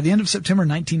July, by the end of September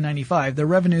 1995, their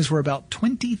revenues were about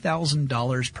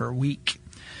 $20,000 per week.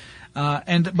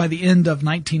 And by the end of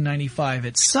 1995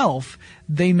 itself,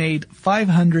 they made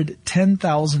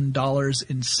 $510,000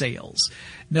 in sales.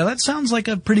 Now that sounds like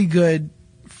a pretty good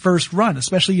first run,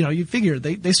 especially, you figure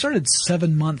they started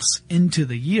 7 months into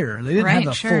the year. They didn't have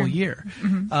a full year.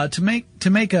 Mm-hmm. To make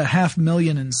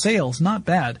 $500,000 in sales, not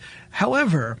bad.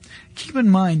 However, keep in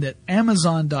mind that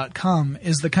Amazon.com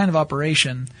is the kind of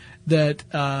operation that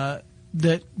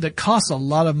costs a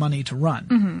lot of money to run.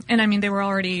 Mm-hmm. And I mean, they were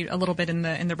already a little bit in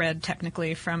the red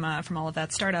technically from all of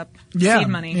that startup seed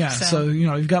money. Yeah. So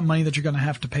you've got money that you're going to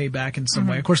have to pay back in some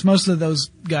way. Of course, most of those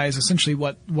guys, essentially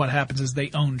what happens is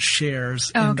they own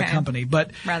shares in the company.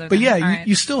 But yeah,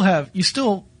 you still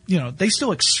they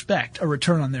still expect a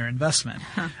return on their investment.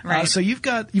 Right. So you've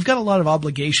got a lot of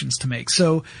obligations to make.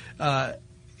 So,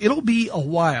 it'll be a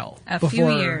while few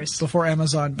years before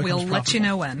Amazon becomes profitable. We'll let you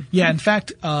know when. Yeah. In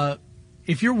fact,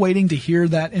 if you're waiting to hear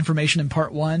that information in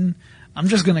part 1, I'm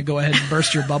just going to go ahead and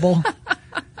burst your bubble.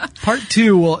 Part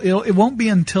 2 it won't be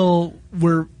until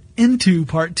we're into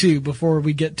part 2 before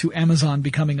we get to Amazon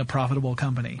becoming a profitable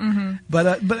company. Mm-hmm.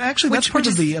 But actually that's part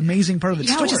of the amazing part of the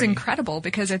story. Which is incredible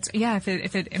because if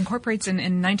it incorporates in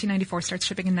 1994, starts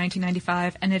shipping in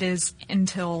 1995, and it is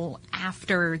until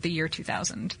after the year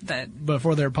 2000 that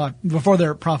before they're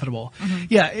profitable. Mm-hmm.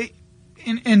 Yeah.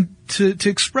 And to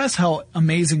express how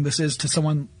amazing this is to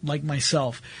someone like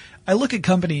myself, I look at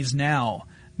companies now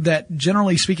that,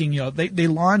 generally speaking, they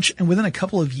launch, and within a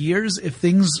couple of years, if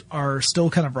things are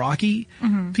still kind of rocky,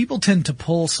 mm-hmm. people tend to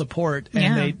pull support,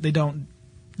 and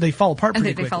they fall apart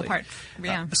pretty quickly. They fall apart.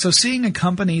 Yeah. So seeing a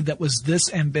company that was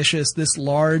this ambitious, this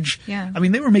large, I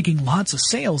mean, they were making lots of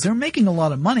sales. They were making a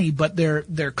lot of money, but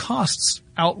their costs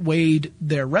outweighed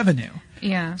their revenue.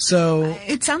 Yeah. So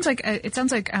it sounds like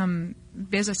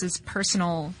Bezos's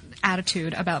personal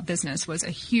attitude about business was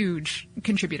a huge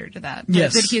contributor to that.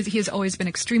 Yes. That he has always been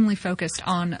extremely focused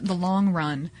on the long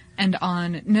run and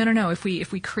on no. If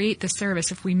we create the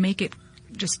service, if we make it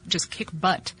just kick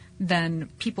butt, then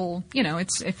people,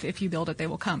 it's if you build it, they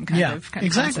will come. Kind of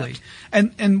exactly.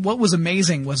 Concept. And what was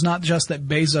amazing was not just that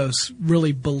Bezos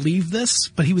really believed this,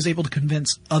 but he was able to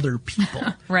convince other people.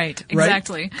 Right.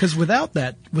 Exactly. Because without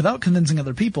convincing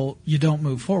other people, you don't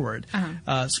move forward.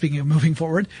 Uh-huh. Speaking of moving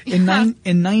forward, in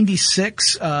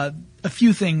 96, a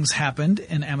few things happened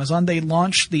in Amazon. They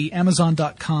launched the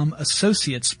Amazon.com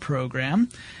Associates program.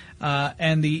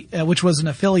 Which was an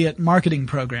affiliate marketing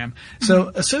program. So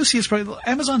mm-hmm. Associates,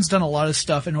 Amazon's done a lot of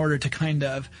stuff in order to kind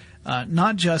of,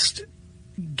 not just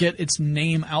get its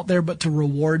name out there, but to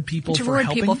reward people for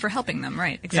helping them.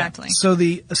 Right. Exactly. Yeah. So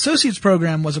the Associates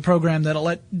program was a program that'll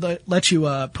let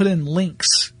you, put in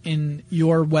links in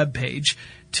your web page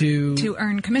to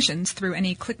earn commissions through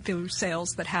any click-through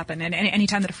sales that happen. And any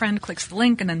time that a friend clicks the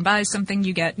link and then buys something,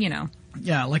 you get, Yeah,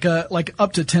 like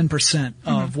up to 10% mm-hmm.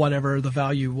 of whatever the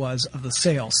value was of the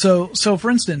sale. So for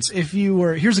instance,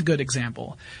 here's a good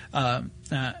example. And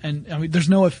I mean, there's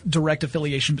no direct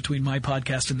affiliation between my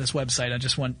podcast and this website. I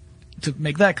just want to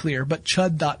make that clear, but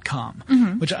chud.com,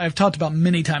 mm-hmm. which I've talked about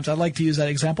many times. I like to use that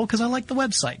example because I like the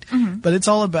website, mm-hmm. but it's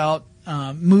all about,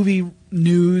 movie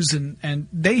news and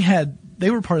they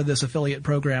were part of this affiliate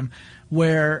program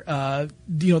where,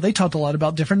 they talked a lot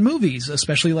about different movies,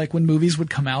 especially like when movies would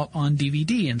come out on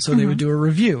DVD. And so mm-hmm. they would do a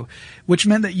review, which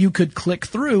meant that you could click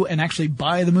through and actually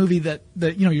buy the movie that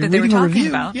you're reading a review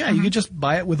about. Yeah. Mm-hmm. You could just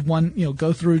buy it with one,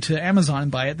 go through to Amazon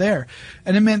and buy it there.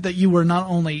 And it meant that you were not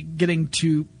only getting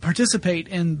to participate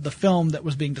in the film that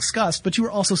was being discussed, but you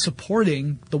were also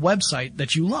supporting the website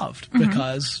that you loved mm-hmm.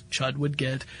 because Chud would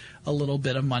get a little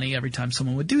bit of money every time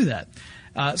someone would do that.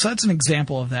 So that's an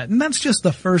example of that. And that's just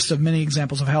the first of many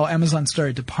examples of how Amazon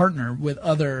started to partner with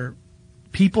other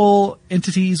people,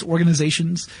 entities,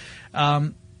 organizations.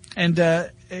 The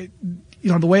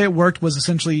way it worked was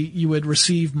essentially you would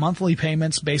receive monthly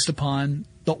payments based upon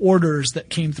the orders that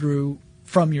came through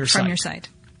from your site.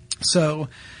 So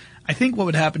I think what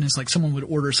would happen is like someone would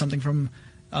order something from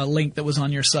a link that was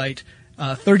on your site.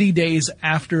 30 days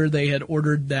after they had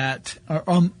ordered that,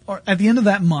 or at the end of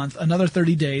that month, another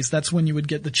 30 days, that's when you would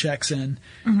get the checks in.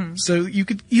 Mm-hmm. So you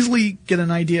could easily get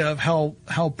an idea of how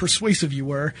persuasive you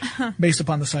were based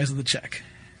upon the size of the check.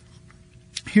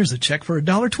 Here's a check for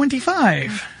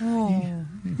 $1.25. Oh.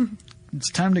 It's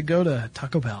time to go to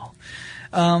Taco Bell.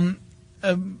 And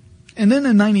then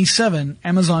in 97,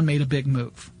 Amazon made a big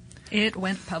move. It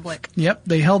went public. Yep,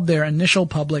 they held their initial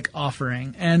public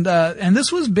offering, and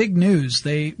this was big news.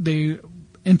 They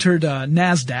entered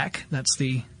NASDAQ. That's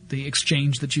the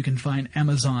exchange that you can find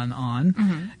Amazon on,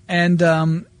 mm-hmm. and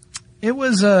it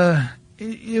was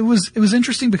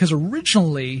interesting because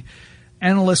originally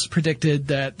analysts predicted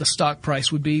that the stock price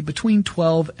would be between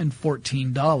 $12 and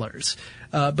 $14,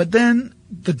 but then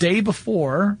the day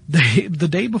before the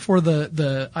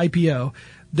IPO.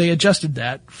 They adjusted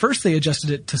that. First, they adjusted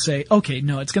it to say, okay,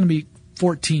 no, it's going to be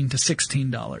 $14 to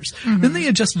 $16. Mm-hmm. Then they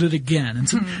adjusted it again and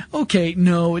said, mm-hmm. okay,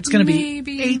 no, it's going to be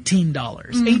 $18.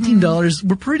 Mm-hmm. $18.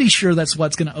 We're pretty sure that's what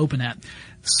it's going to open at.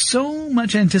 So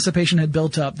much anticipation had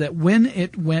built up that when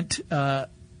it went, when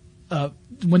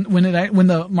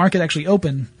the market actually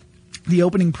opened, the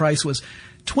opening price was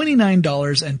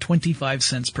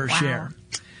 $29.25 per share.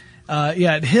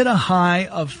 It hit a high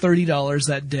of $30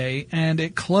 that day, and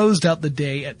it closed out the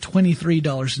day at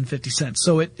 $23.50.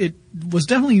 So it was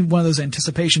definitely one of those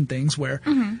anticipation things where,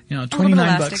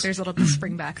 $29. There's a little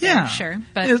spring back there, yeah, sure.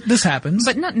 But this happens.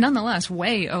 But nonetheless,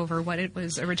 way over what it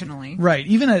was originally. Right.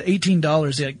 Even at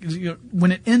 $18,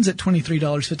 when it ends at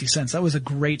 $23.50, that was a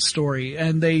great story.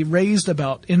 And they raised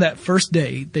in that first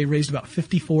day, they raised about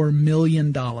 $54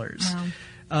 million.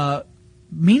 Wow.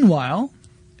 Meanwhile,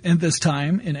 at this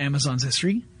time in Amazon's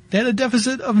history, they had a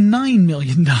deficit of $9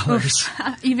 million.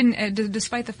 Even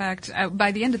despite the fact,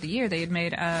 by the end of the year, they had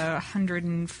made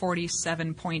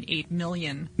 $147.8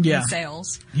 million in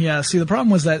sales. Yeah. See, the problem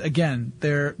was that, again,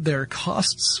 their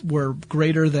costs were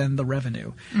greater than the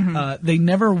revenue. Mm-hmm. They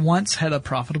never once had a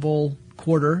profitable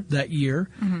quarter that year.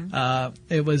 Mm-hmm.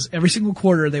 It was every single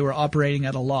quarter they were operating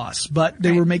at a loss, but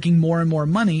they were making more and more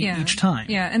money each time.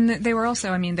 Yeah, and they were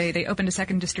also, they opened a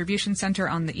second distribution center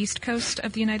on the East Coast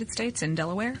of the United States in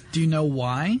Delaware. Do you know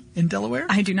why in Delaware?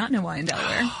 I do not know why in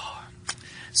Delaware.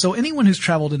 So anyone who's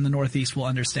traveled in the Northeast will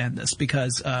understand this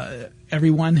because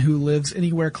everyone who lives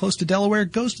anywhere close to Delaware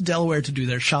goes to Delaware to do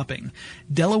their shopping.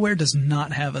 Delaware does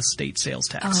not have a state sales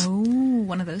tax. Oh,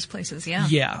 one of those places, yeah.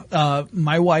 Yeah.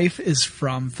 My wife is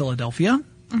from Philadelphia.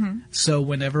 Mm-hmm. So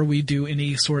whenever we do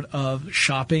any sort of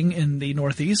shopping in the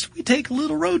Northeast, we take a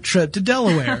little road trip to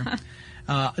Delaware.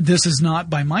 This is not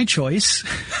by my choice.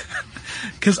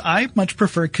 Because I much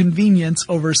prefer convenience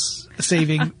over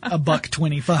saving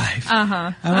 $1.25.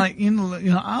 Uh-huh. I'm like,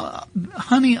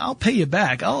 honey, I'll pay you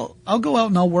back. I'll go out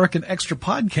and I'll work an extra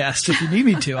podcast if you need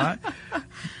me to. I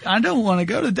don't want to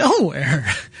go to Delaware.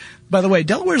 By the way,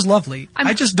 Delaware's lovely.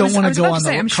 I just don't want to go on the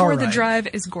car ride. I'm sure the drive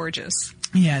is gorgeous.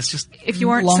 Yeah, it's just if you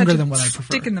aren't longer such a than what I prefer.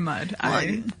 Stick in the mud.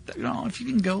 If you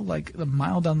can go like a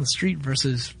mile down the street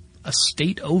versus a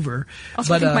state over.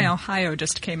 Also, I think my Ohio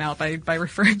just came out by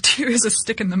referring to you as a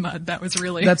stick in the mud. That was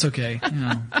really... That's okay.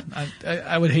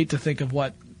 I would hate to think of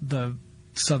what the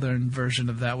southern version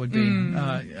of that would be.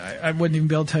 I wouldn't even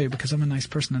be able to tell you because I'm a nice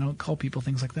person. I don't call people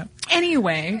things like that.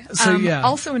 Anyway,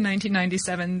 also in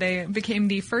 1997, they became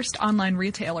the first online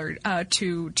retailer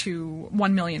to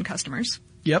 1 million customers.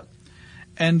 Yep.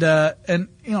 And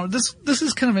this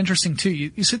is kind of interesting too.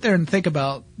 You sit there and think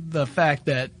about the fact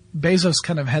that Bezos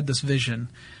kind of had this vision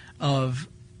of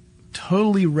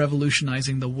totally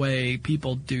revolutionizing the way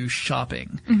people do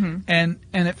shopping. Mm-hmm. And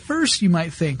at first you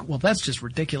might think, well, that's just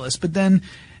ridiculous. But then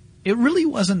it really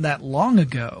wasn't that long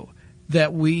ago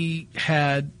that we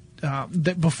had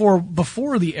that before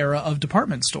the era of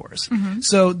department stores. Mm-hmm.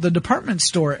 So the department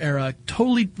store era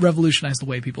totally revolutionized the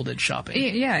way people did shopping.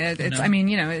 Yeah, there's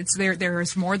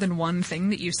more than one thing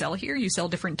that you sell here. You sell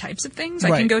different types of things.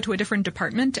 Right. I can go to a different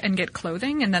department and get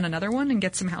clothing, and then another one and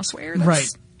get some houseware. Right.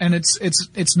 And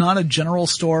it's not a general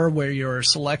store where your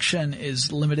selection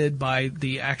is limited by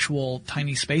the actual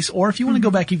tiny space. Or if you want to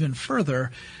go back even further,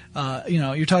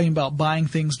 you're talking about buying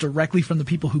things directly from the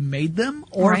people who made them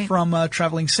or from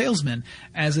traveling salesmen,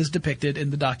 as is depicted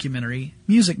in the documentary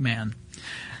Music Man.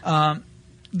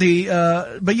 It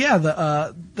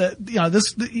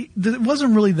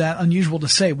wasn't really that unusual to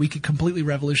say we could completely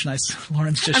revolutionize.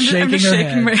 Lauren's just shaking her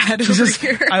head. My head over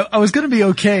here. I was going to be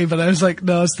okay, but I was like,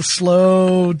 no, it's the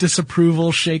slow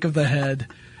disapproval shake of the head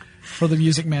for the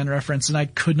Music Man reference, and I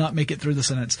could not make it through the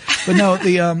sentence. But no,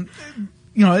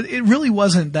 it really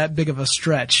wasn't that big of a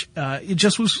stretch. It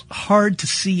just was hard to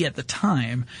see at the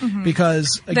time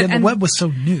because, again, the web was so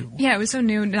new. Yeah, it was so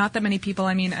new. Not that many people.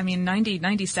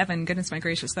 97, goodness my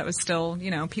gracious, that was still,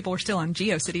 people were still on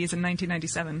GeoCities in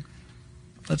 1997.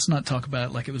 Let's not talk about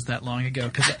it like it was that long ago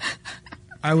because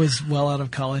I was well out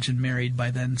of college and married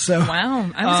by then. So wow,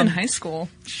 I was in high school.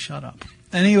 Shut up.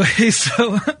 Anyway,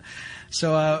 so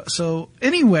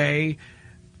anyway,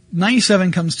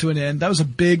 97 comes to an end. That was a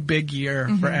big, big year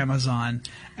for Amazon.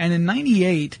 And in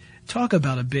 98, talk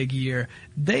about a big year.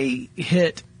 They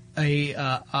hit a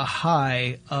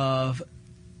high of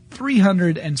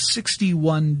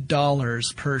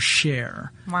 $361 per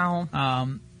share. Wow.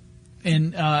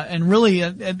 And really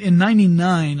in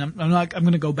 99, I'm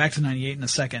going to go back to 98 in a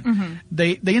second.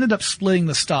 They ended up splitting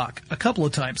the stock a couple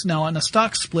of times. Now, in a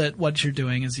stock split, what you're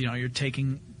doing is, you're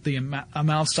taking the amount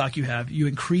of stock you have, you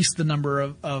increase the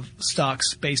number of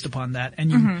stocks based upon that,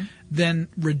 and you then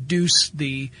reduce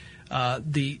the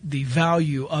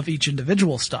value of each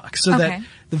individual stock so that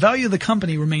the value of the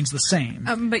company remains the same.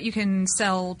 But you can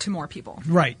sell to more people.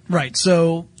 Right.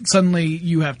 So suddenly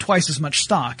you have twice as much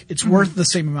stock. It's worth the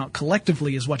same amount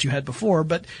collectively as what you had before,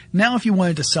 but now if you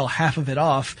wanted to sell half of it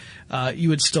off, you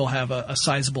would still have a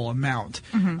sizable amount.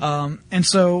 And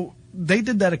so they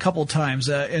did that a couple of times,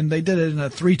 and they did it in a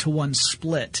 3-to-1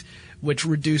 split, which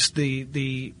reduced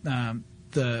the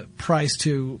price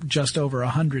to just over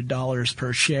 $100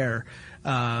 per share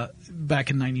back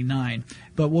in '99.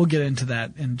 But we'll get into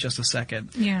that in just a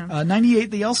second. Yeah.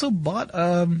 '98, they also bought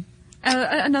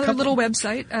another little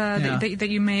website that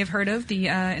you may have heard of, the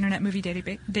Internet Movie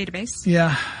Database.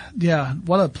 Yeah.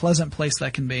 What a pleasant place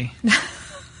that can be.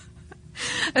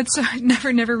 It's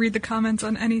never read the comments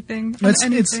on anything.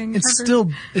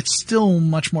 It's still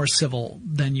much more civil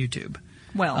than YouTube.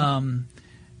 Well,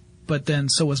 but then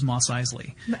so was Mos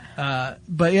Eisley.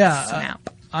 But yeah, Snap.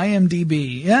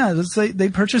 IMDb. Yeah, they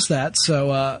purchased that.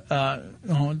 So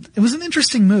it was an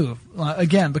interesting move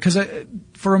again, because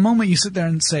for a moment you sit there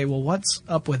and say, well, what's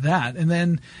up with that? And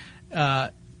then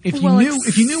if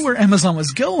you knew where Amazon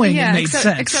was going, it made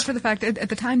sense. Except for the fact that at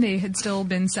the time they had still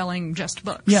been selling just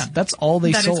books. Yeah, that's all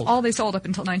they sold. That is all they sold up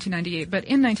until 1998. But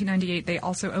in 1998, they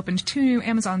also opened 2 new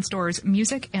Amazon stores,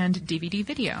 music and DVD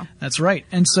video. That's right.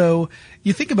 And so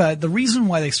you think about it, the reason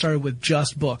why they started with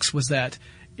just books was that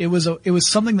it was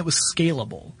something that was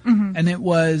scalable, and it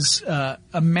was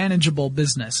a manageable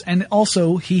business. And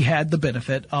also, he had the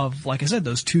benefit of, like I said,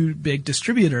 those 2 big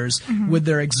distributors with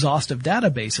their exhaustive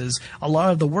databases. A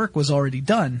lot of the work was already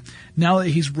done. Now that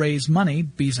he's raised money,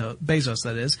 Bezos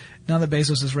that is, now that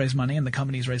Bezos has raised money and the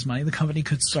company's raised money, the company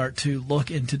could start to look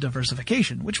into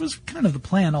diversification, which was kind of the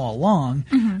plan all along.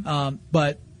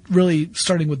 But really,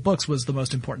 starting with books was the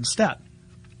most important step.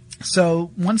 So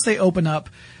once they open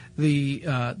up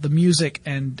the music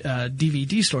and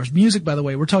DVD stores. Music, by the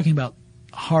way, we're talking about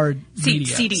hard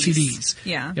media, CDs.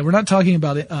 Yeah, we're not talking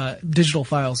about digital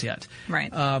files yet.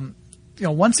 Right.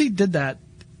 Once he did that,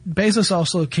 Bezos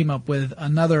also came up with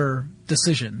another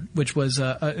decision, which was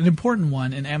an important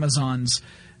one in Amazon's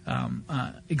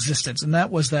existence, and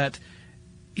that was that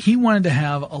he wanted to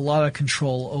have a lot of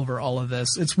control over all of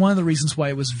this. It's one of the reasons why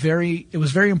it was very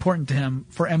important to him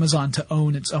for Amazon to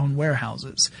own its own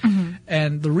warehouses.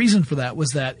 And the reason for that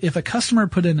was that if a customer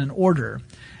put in an order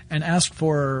and asked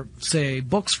for, say,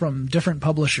 books from different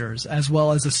publishers, as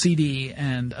well as a CD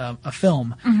and a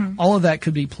film, all of that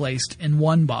could be placed in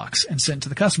one box and sent to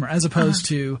the customer, as opposed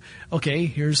to, okay,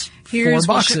 here's 4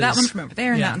 boxes. That one from over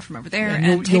there and that one from over there,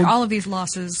 and take all of these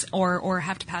losses, or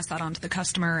have to pass that on to the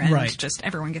customer, and just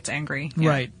everyone gets angry. Yeah.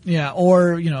 Right. Yeah.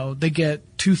 Or, they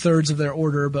get 2/3 of their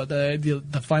order, but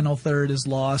the final third is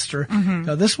lost. Or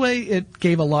this way, it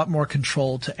gave a lot more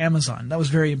control to Amazon. That was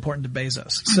very important to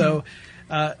Bezos. So.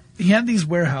 He had these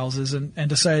warehouses and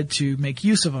decided to make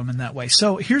use of them in that way.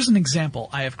 So here's an example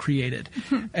I have created.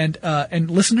 And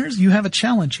listeners, you have a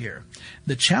challenge here.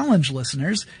 The challenge,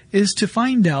 listeners, is to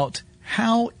find out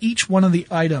how each one of the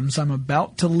items I'm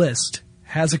about to list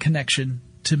has a connection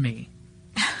to me.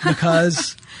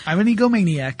 Because I'm an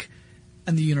egomaniac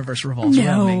and the universe revolves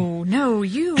around me. No,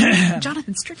 you,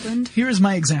 Jonathan Strickland. Here is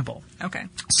my example. Okay.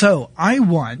 So I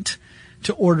want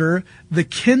to order the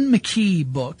Ken McKee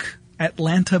book,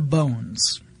 Atlanta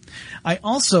Bones. I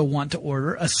also want to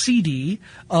order a CD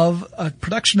of a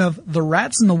production of The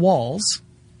Rats in the Walls,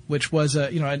 which was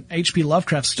an H.P.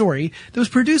 Lovecraft story that was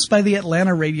produced by the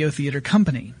Atlanta Radio Theater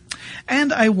Company.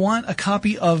 And I want a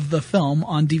copy of the film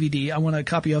on DVD. I want a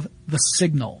copy of The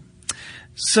Signal.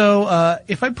 So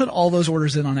if I put all those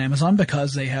orders in on Amazon,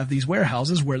 because they have these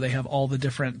warehouses where they have all the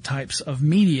different types of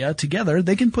media together,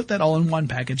 they can put that all in one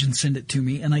package and send it to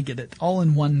me, and I get it all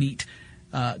in one neat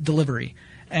delivery.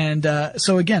 And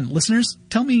so again, listeners,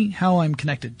 tell me how I'm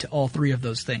connected to all 3 of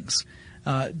those things.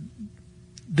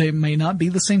 They may not be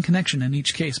the same connection in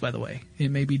each case, by the way.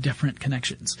 It may be different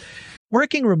connections.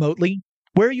 Working remotely,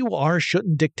 where you are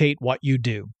shouldn't dictate what you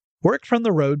do. Work from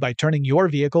the road by turning your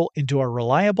vehicle into a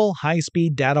reliable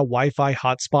high-speed data Wi-Fi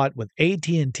hotspot with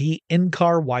AT&T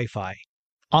in-car Wi-Fi.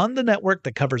 On the network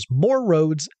that covers more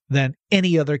roads than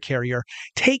any other carrier,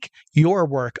 take your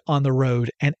work on the road,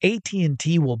 and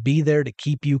AT&T will be there to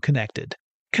keep you connected.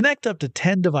 Connect up to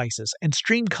 10 devices and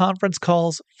stream conference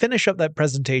calls, finish up that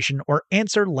presentation, or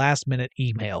answer last-minute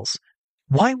emails.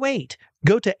 Why wait?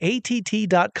 Go to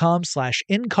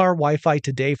att.com/in-car Wi-Fi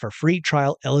today for free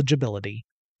trial eligibility.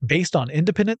 Based on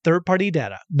independent third-party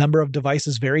data, number of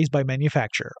devices varies by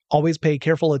manufacturer. Always pay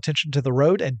careful attention to the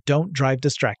road and don't drive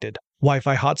distracted.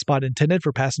 Wi-Fi hotspot intended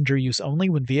for passenger use only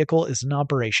when vehicle is in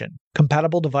operation.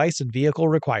 Compatible device and vehicle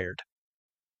required.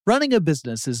 Running a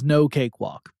business is no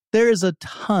cakewalk. There is a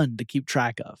ton to keep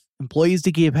track of. Employees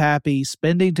to keep happy,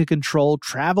 spending to control,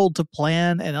 travel to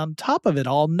plan, and on top of it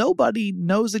all, nobody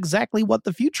knows exactly what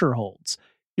the future holds.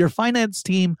 Your finance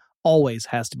team always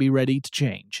has to be ready to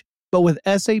change. But with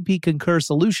SAP Concur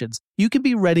Solutions, you can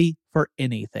be ready for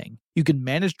anything. You can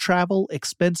manage travel,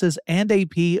 expenses, and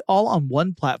AP all on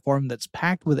one platform that's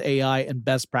packed with AI and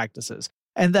best practices.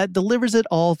 and that delivers it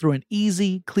all through an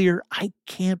easy, clear, I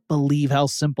can't believe how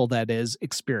simple that is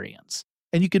experience.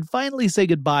 And you can finally say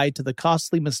goodbye to the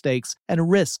costly mistakes and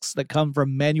risks that come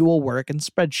from manual work and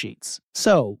spreadsheets.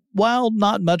 So, while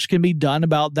not much can be done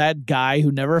about that guy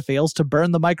who never fails to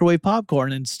burn the microwave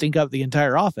popcorn and stink up the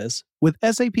entire office, with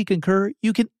SAP Concur,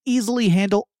 you can easily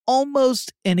handle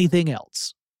almost anything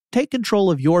else. Take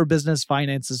control of your business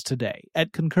finances today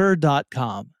at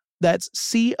Concur.com. That's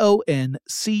CONCUR.com.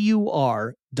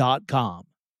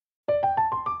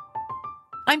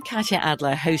 I'm Katya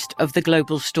Adler, host of The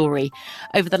Global Story.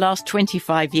 Over the last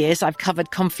 25 years, I've covered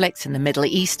conflicts in the Middle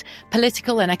East,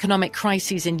 political and economic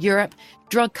crises in Europe,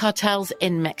 drug cartels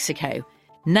in Mexico.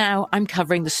 Now I'm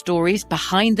covering the stories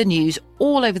behind the news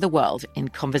all over the world in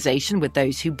conversation with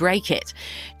those who break it.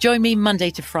 Join me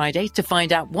Monday to Friday to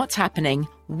find out what's happening,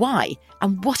 why,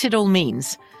 and what it all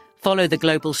means. Follow The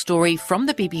Global Story from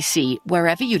the BBC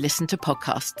wherever you listen to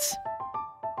podcasts.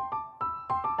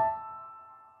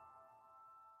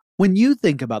 When you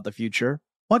think about the future,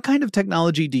 what kind of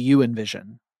technology do you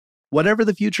envision? Whatever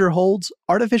the future holds,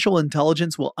 artificial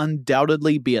intelligence will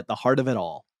undoubtedly be at the heart of it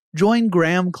all. Join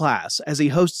Graham Class as he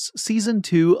hosts Season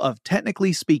 2 of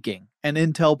Technically Speaking, an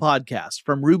Intel podcast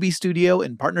from Ruby Studio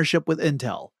in partnership with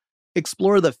Intel.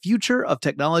 Explore the future of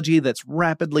technology that's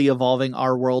rapidly evolving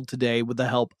our world today with the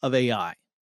help of AI.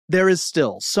 There is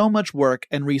still so much work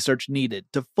and research needed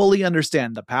to fully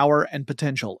understand the power and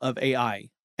potential of AI.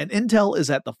 And Intel is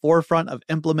at the forefront of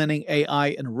implementing AI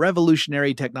in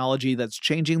revolutionary technology that's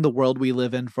changing the world we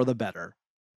live in for the better.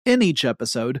 In each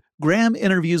episode, Graham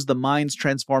interviews the minds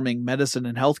transforming medicine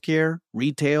and healthcare,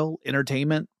 retail,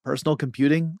 entertainment, personal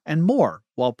computing, and more,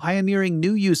 while pioneering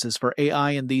new uses for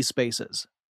AI in these spaces.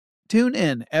 Tune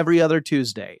in every other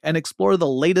Tuesday and explore the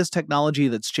latest technology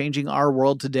that's changing our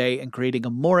world today and creating a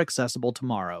more accessible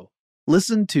tomorrow.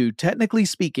 Listen to Technically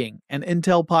Speaking, an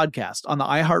Intel podcast on the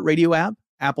iHeartRadio app,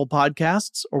 Apple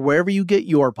Podcasts, or wherever you get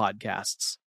your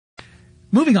podcasts.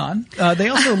 Moving on, they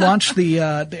also launched the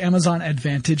Amazon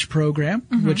Advantage program,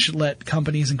 which let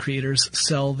companies and creators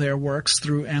sell their works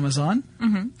through Amazon.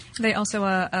 They also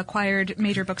acquired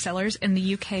major booksellers in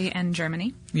the UK and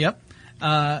Germany. Yep.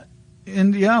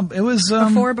 And yeah, it was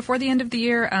before the end of the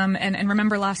year. And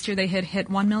remember, last year they had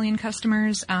hit 1 million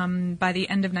customers. By the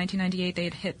end of 1998, they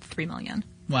had hit 3 million.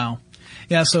 Wow.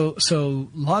 Yeah, so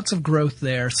lots of growth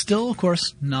there. Still, of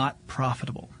course, not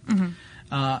profitable.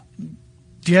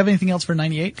 Do you have anything else for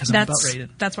 98? Because I'm about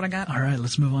rated. That's what I got. All right,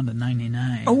 let's move on to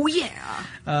 99. Oh,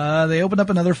 yeah. They opened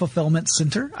up another fulfillment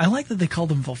center. I like that they call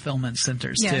them fulfillment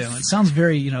centers, too. It sounds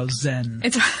very, zen.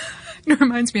 It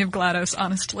reminds me of GLaDOS,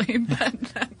 honestly.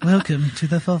 Welcome to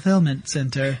the fulfillment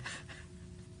center.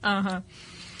 That's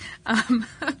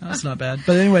not bad.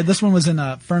 But anyway, this one was in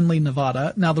Fernley,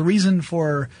 Nevada. Now, the reason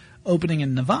for opening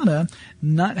in Nevada,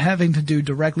 not having to do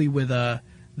directly with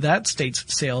that state's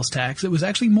sales tax, it was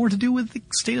actually more to do with the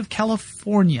state of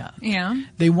California. Yeah.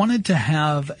 They wanted to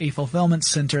have a fulfillment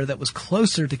center that was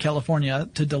closer to California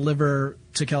to deliver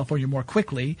to California more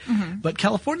quickly. But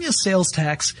California's sales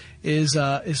tax is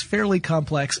fairly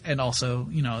complex, and also,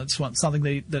 it's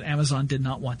something that Amazon did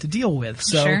not want to deal with.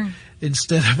 So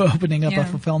instead of opening up a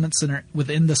fulfillment center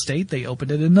within the state, they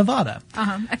opened it in Nevada.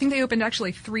 I think they opened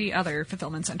actually 3 other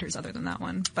fulfillment centers other than that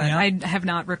one, but I have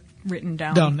not written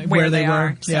down where they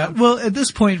are. So. Yeah. Well, at this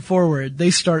point forward,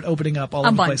 they start opening up all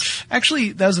over the place.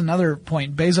 Actually, that was another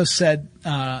point. Bezos said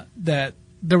that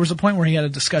there was a point where he had a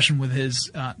discussion with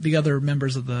his the other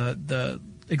members of the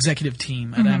executive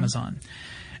team at Amazon,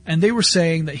 and they were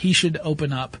saying that he should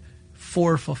open up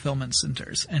 4 fulfillment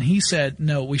centers, and he said,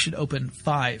 no, we should open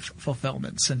 5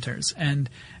 fulfillment centers, and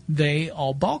they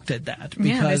all balked at that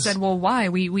because they said, well, why?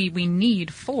 We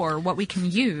need 4. What we can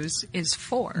use is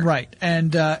 4. Right,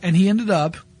 and he ended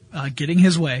up getting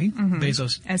his way.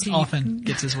 Bezos often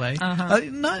gets his way.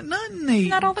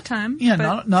 Not all the time. Yeah,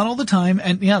 not all the time.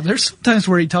 And yeah, there's sometimes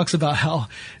where he talks about how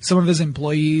some of his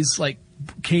employees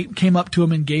came up to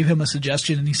him and gave him a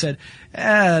suggestion, and he said,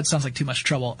 it sounds like too much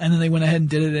trouble. And then they went ahead and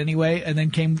did it anyway, and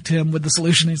then came to him with the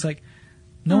solution. He's like,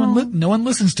 no one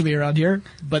listens to me around here,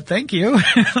 but thank you.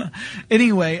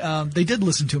 Anyway, they did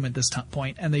listen to him at this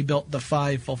point, and they built the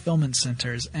 5 fulfillment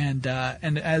centers. And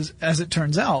as it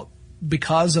turns out,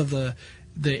 because of the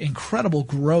incredible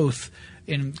growth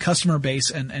in customer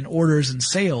base and orders and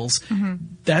sales,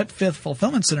 that 5th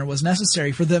fulfillment center was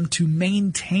necessary for them to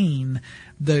maintain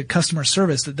the customer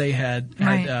service that they had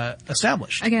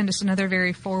established. Again, just another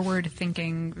very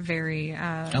forward-thinking, very.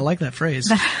 I like that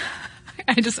phrase.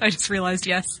 I just realized.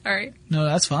 Yes. All right. No,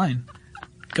 that's fine.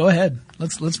 Go ahead.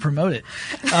 Let's promote it.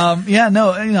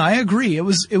 I agree. It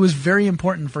was very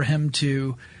important for him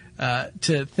to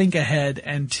to think ahead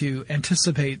and to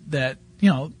anticipate that,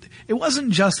 it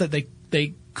wasn't just that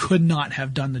they could not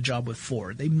have done the job with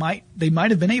 4. They might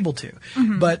have been able to,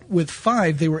 but with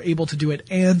 5, they were able to do it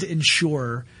and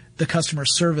ensure the customer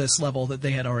service level that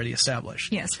they had already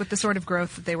established. Yes, with the sort of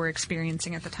growth that they were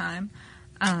experiencing at the time.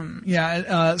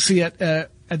 See,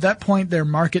 at that point, their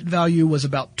market value was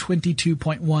about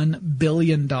 $22.1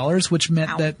 billion, which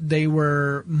meant that they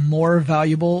were more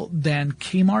valuable than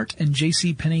Kmart and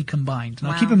JCPenney combined.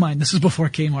 Now, keep in mind, this is before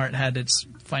Kmart had its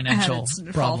financial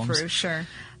problems. Fall through, sure.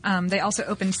 They also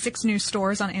opened 6 new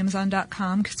stores on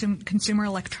Amazon.com, consumer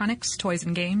electronics, toys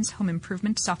and games, home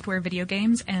improvement, software, video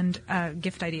games, and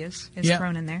gift ideas is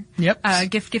thrown in there. Yep.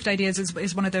 Gift ideas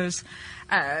is one of those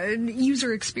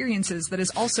user experiences that is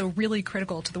also really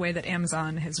critical to the way that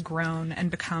Amazon has grown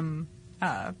and become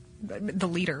the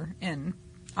leader in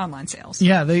online sales.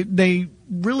 Yeah, they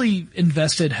really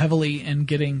invested heavily in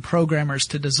getting programmers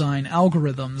to design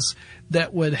algorithms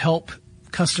that would help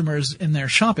customers in their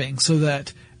shopping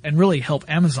and really help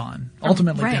Amazon,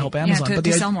 ultimately to help Amazon. Yeah,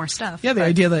 to sell more stuff. Yeah, the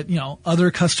idea that,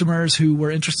 other customers who were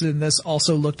interested in this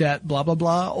also looked at blah, blah,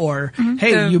 blah, or,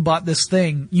 hey, you bought this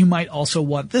thing, you might also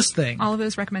want this thing. All of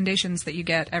those recommendations that you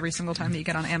get every single time that you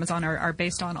get on Amazon are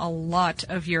based on a lot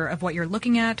of what you're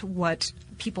looking at, what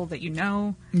people that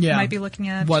might be looking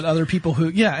at. What other people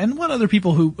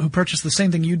who purchased the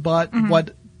same thing you'd bought,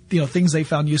 what things they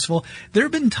found useful. There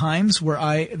have been times where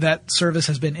that service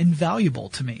has been invaluable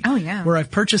to me. Oh, yeah. Where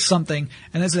I've purchased something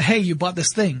and I said, hey, you bought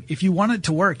this thing. If you want it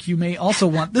to work, you may also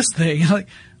want this thing. Like,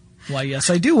 why, yes,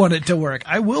 I do want it to work.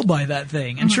 I will buy that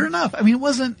thing. And sure enough, it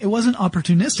wasn't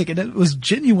opportunistic. It was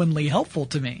genuinely helpful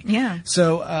to me. Yeah.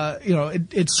 So,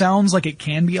 it sounds like it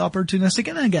can be opportunistic,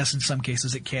 and I guess in some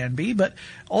cases it can be, but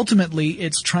ultimately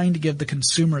it's trying to give the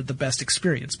consumer the best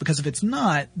experience, because if it's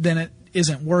not, then it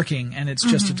isn't working and it's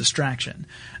just a distraction.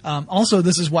 Also,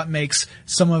 this is what makes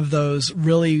some of those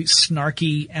really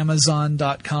snarky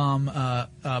Amazon.com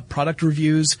product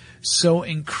reviews so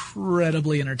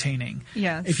incredibly entertaining.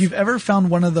 Yes. If you've ever found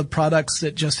one of the products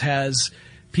that just has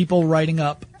people writing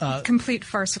up complete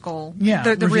farcical.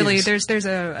 Yeah. Really, there's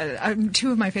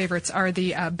two of my favorites are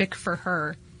the Bic for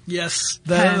Her. Yes,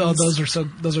 those are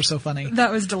so funny.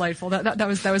 That was delightful. That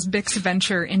was Bic's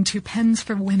venture into pens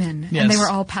for women, yes. And they were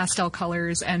all pastel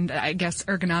colors, and I guess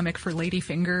ergonomic for lady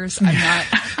fingers.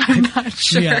 I'm not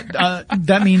sure. Yeah,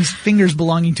 that means fingers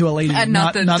belonging to a lady, and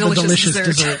not the delicious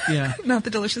dessert. Yeah, not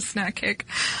the delicious snack cake.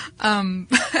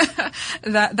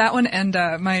 That one, and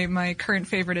my current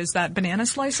favorite is that banana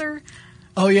slicer.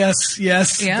 Oh yes, yeah.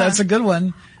 That's a good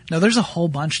one. No, there's a whole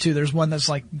bunch too. There's one that's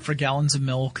like for gallons of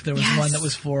milk. There was one that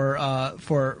was for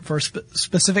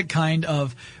specific kind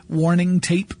of warning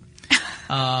tape.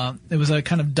 It was a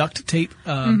kind of duct tape.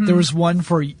 There was one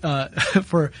for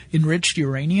enriched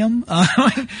uranium.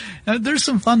 There's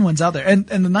some fun ones out there. And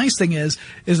the nice thing is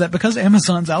that because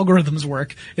Amazon's algorithms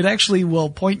work, it actually will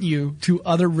point you to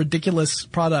other ridiculous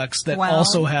products that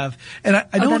also have, and I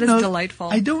don't know. That is delightful.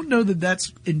 I don't know that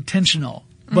that's intentional.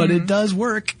 But it does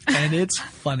work, and it's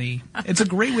funny. It's a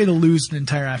great way to lose an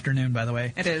entire afternoon, by the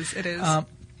way. It is.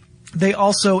 They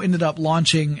also ended up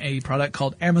launching a product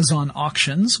called Amazon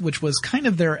Auctions, which was kind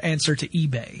of their answer to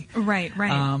eBay. Right.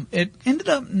 It ended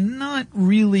up not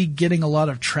really getting a lot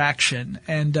of traction,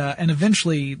 and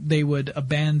eventually they would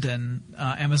abandon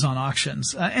Amazon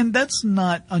Auctions, and that's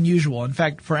not unusual. In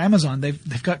fact, for Amazon,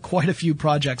 they've got quite a few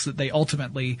projects that they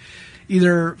ultimately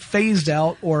either phased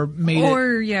out or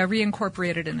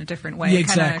reincorporated in a different way. Yeah,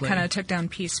 exactly. Kind of took down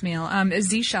piecemeal.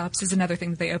 Z Shops is another thing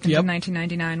that they opened in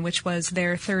 1999, which was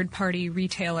their third-party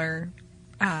retailer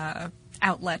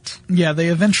outlet. Yeah, they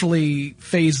eventually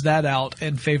phased that out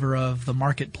in favor of the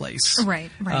marketplace.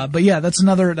 Right. But yeah, that's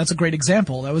a great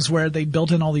example. That was where they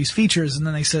built in all these features, and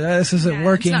then they said, this isn't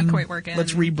working. It's not quite working.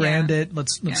 Let's rebrand it.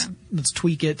 Let's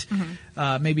tweak it.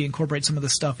 Maybe incorporate some of the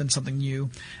stuff in something new.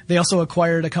 They also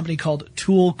acquired a company called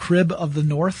Tool Crib of the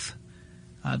North.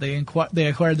 They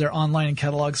acquired their online and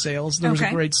catalog sales. There was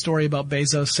a great story about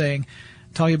Bezos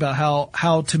talking about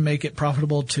how to make it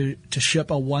profitable to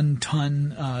ship a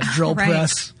 1-ton drill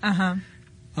press.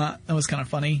 That was kind of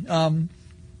funny.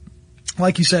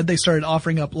 Like you said, they started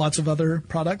offering up lots of other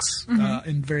products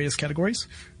in various categories.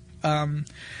 And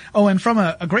from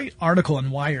a great article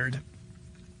in Wired.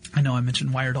 I know I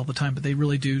mention Wired all the time, but they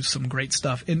really do some great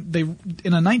stuff. In a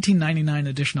 1999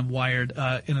 edition of Wired,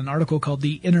 in an article called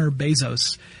 "The Inner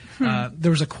Bezos,"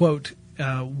 there was a quote: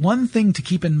 "One thing to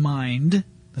keep in mind."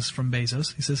 This is from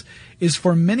Bezos. He says, "is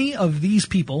for many of these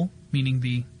people, meaning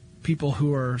the people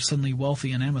who are suddenly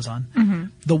wealthy in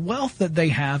Amazon, The wealth that they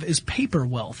have is paper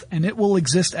wealth, and it will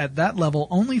exist at that level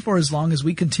only for as long as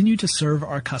we continue to serve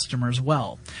our customers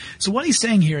well. So what he's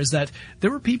saying here is that there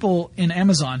were people in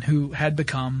Amazon who had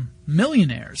become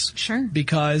millionaires. Sure.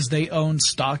 Because they owned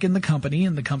stock in the company,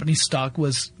 and the company's stock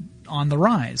was on the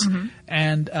rise. Mm-hmm.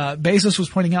 And Bezos was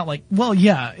pointing out, like, well,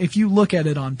 yeah, if you look at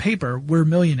it on paper, we're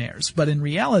millionaires. But in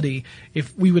reality,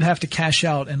 if we would have to cash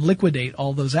out and liquidate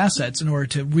all those assets in order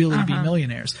to really be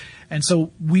millionaires. And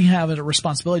so we have a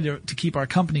responsibility to keep our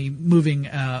company moving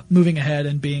ahead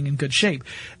and being in good shape.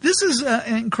 This is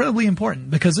incredibly important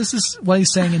because this is what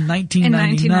he's saying in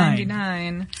 1999. In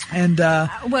 1999.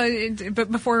 And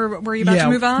but before, were you about to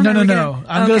move on? No.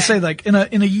 I'm going to say, like, in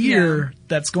a year,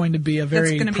 that's going to be a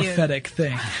very prophetic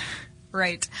thing.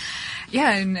 Right.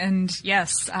 Yeah, and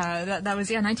yes, that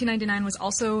was 1999 was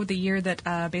also the year that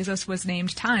Bezos was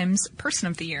named Time's Person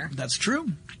of the Year. That's true.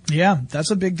 Yeah,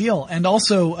 that's a big deal. And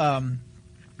also,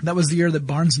 that was the year that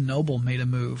Barnes & Noble made a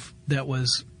move that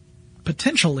was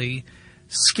potentially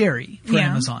scary for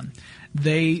Amazon.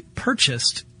 They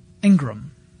purchased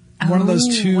Ingram, one of those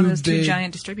two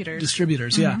giant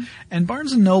distributors. Mm-hmm. And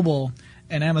Barnes & Noble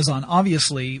and Amazon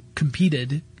obviously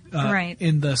competed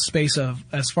in the space of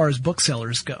as far as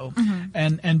booksellers go.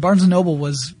 Mm-hmm. And Barnes & Noble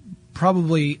was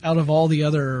probably, out of all the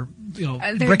other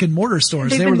brick and mortar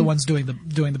stores, they were the ones doing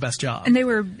the best job. And they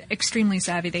were extremely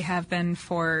savvy. They have been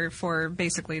for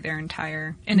basically their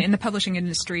entire in the publishing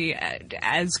industry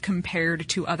as compared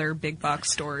to other big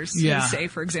box stores. Yeah. Say,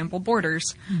 for example,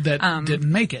 Borders that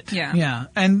didn't make it. Yeah. Yeah.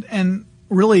 And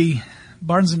really,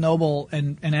 Barnes & Noble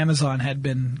and Amazon had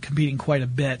been competing quite a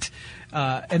bit.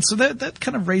 And so that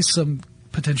kind of raised some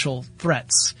potential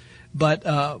threats. But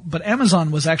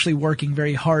Amazon was actually working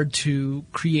very hard to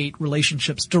create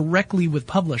relationships directly with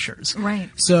publishers. Right.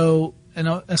 So, in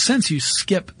a sense, you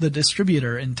skip the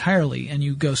distributor entirely and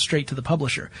you go straight to the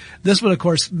publisher. This would, of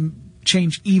course,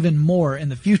 change even more in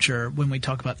the future when we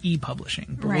talk about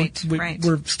e-publishing. But right.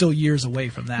 We're still years away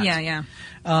from that. Yeah.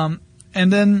 And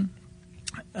then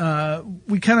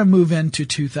we kind of move into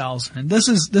 2000, and this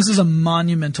is a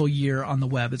monumental year on the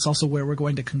web. It's also where we're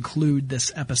going to conclude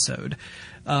this episode.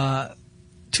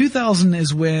 2000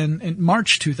 is when, in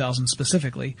March 2000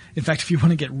 specifically, in fact, if you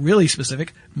want to get really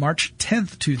specific, March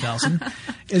 10th, 2000,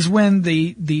 is when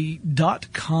the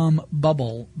 .com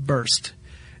bubble burst.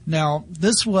 Now,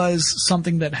 this was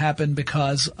something that happened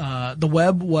because the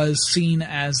web was seen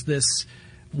as this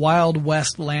Wild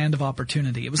West land of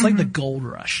opportunity. It was like the gold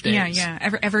rush days.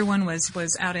 Yeah. Everyone was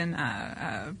out in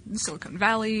Silicon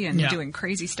Valley and doing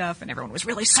crazy stuff, and everyone was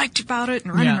really psyched about it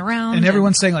and running around. And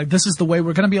everyone's saying, like, this is the way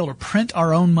we're going to be able to print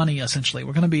our own money. Essentially,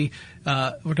 we're going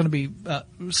to be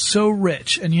so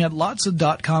rich. And you had lots of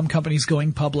 .com companies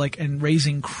going public and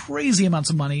raising crazy amounts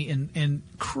of money in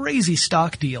crazy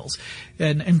stock deals,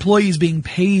 and employees being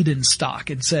paid in stock,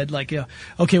 and said, like,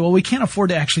 okay, well, we can't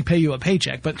afford to actually pay you a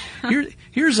paycheck, but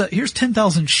here's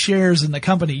 10,000 shares in the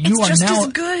company. It's just as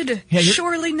good. Yeah,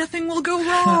 surely nothing will go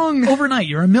wrong. Overnight,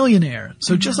 you're a millionaire.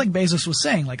 So just like Bezos was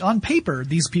saying, like, on paper,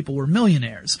 these people were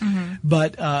millionaires.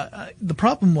 But the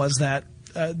problem was that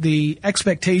the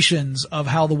expectations of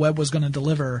how the web was going to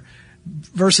deliver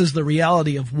versus the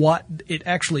reality of what it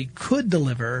actually could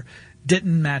deliver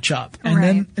didn't match up. And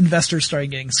then investors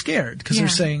started getting scared because they're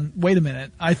saying, wait a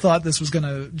minute, I thought this was going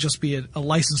to just be a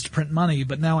license to print money,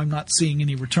 but now I'm not seeing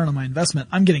any return on my investment.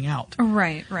 I'm getting out.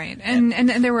 Right. And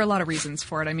there were a lot of reasons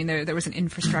for it. I mean, there was an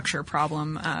infrastructure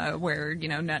problem where,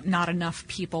 not enough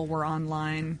people were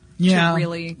online to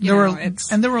really, there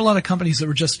were a lot of companies that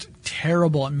were just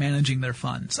terrible at managing their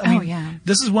funds. I mean,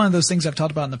 this is one of those things I've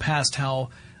talked about in the past, how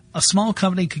a small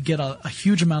company could get a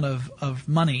huge amount of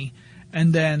money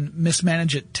and then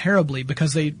mismanage it terribly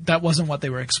because that wasn't what they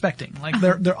were expecting. Like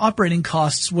their operating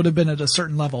costs would have been at a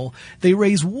certain level. They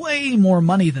raise way more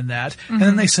money than that. And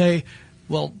then they say,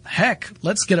 well, heck,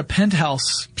 let's get a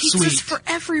penthouse suite. Pizzas for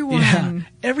everyone. Yeah.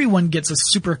 Everyone gets a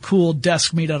super cool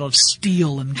desk made out of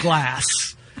steel and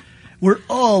glass. We're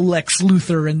all Lex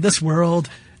Luthor in this world.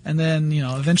 And then,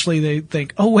 eventually they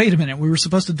think, oh, wait a minute, we were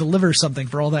supposed to deliver something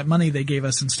for all that money they gave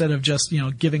us instead of just,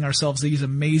 giving ourselves these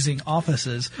amazing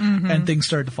offices, and things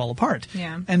started to fall apart.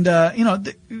 Yeah. And,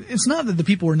 it's not that the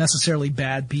people were necessarily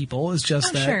bad people. It's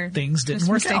just that things didn't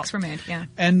work out. Mistakes were made, yeah.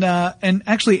 And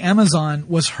actually Amazon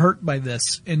was hurt by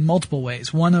this in multiple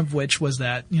ways. One of which was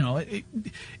that,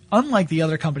 unlike the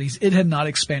other companies, it had not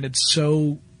expanded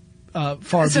so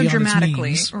far so beyond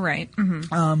dramatically, its means. right?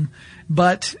 Mm-hmm.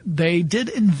 But they did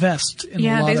invest in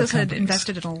a lot of companies. Bezos had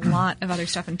invested in a lot of other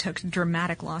stuff and took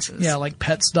dramatic losses. Yeah, like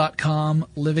Pets.com,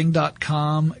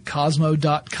 Living.com,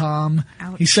 Cosmo.com.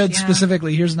 Ouch, he said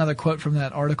specifically, here's another quote from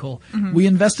that article, we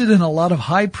invested in a lot of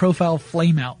high-profile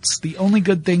flameouts. The only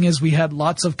good thing is we had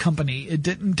lots of company. It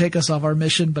didn't take us off our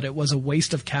mission, but it was a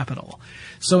waste of capital.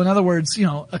 So in other words,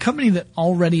 a company that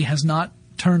already has not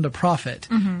turned a profit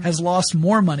has lost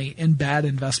more money in bad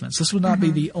investments. This would not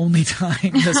be the only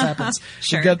time this happens.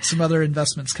 Sure. We've got some other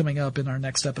investments coming up in our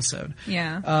next episode.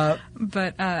 Yeah.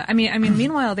 But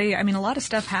meanwhile, a lot of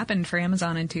stuff happened for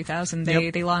Amazon in 2000.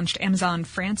 They launched Amazon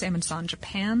France, Amazon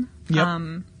Japan.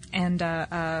 Yep. And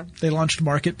they launched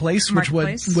Marketplace, which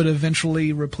would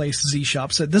eventually replace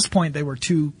Z-Shops. At this point, they were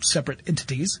two separate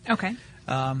entities. Okay.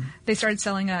 They started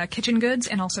selling kitchen goods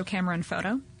and also camera and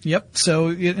photo. Yep.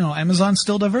 So, Amazon's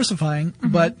still diversifying,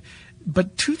 but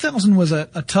 2000 was a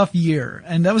tough year,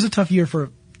 and that was a tough year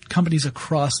for companies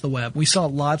across the web. We saw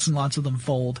lots and lots of them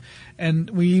fold,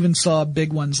 and we even saw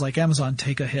big ones like Amazon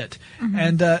take a hit.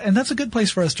 And that's a good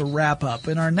place for us to wrap up.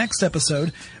 In our next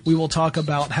episode, we will talk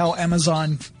about how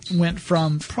Amazon went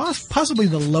from possibly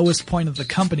the lowest point of the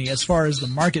company as far as the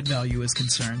market value is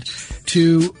concerned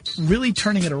to really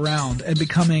turning it around and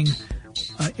becoming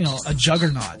a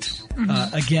juggernaut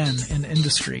again in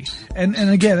industry. And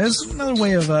again, as another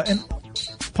way of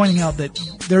pointing out that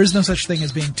there is no such thing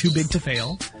as being too big to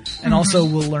fail. And also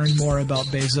we'll learn more about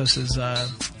Bezos's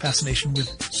fascination with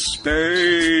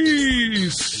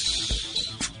space.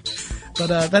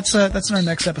 But that's in our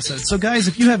next episode. So guys,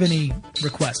 if you have any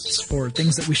requests for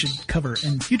things that we should cover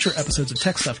in future episodes of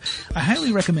Tech Stuff, I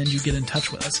highly recommend you get in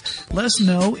touch with us. Let us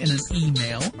know in an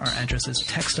email. Our address is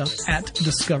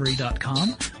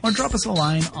techstuff@discovery.com, or drop us a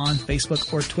line on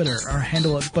Facebook or Twitter. Our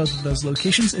handle at both of those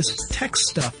locations is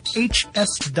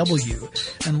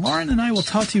TechStuffHSW. And Lauren and I will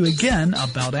talk to you again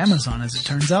about Amazon, as it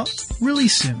turns out, really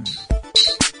soon.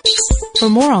 For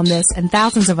more on this and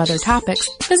thousands of other topics,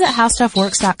 visit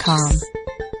HowStuffWorks.com.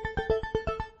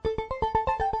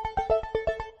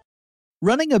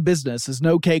 Running a business is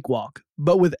no cakewalk,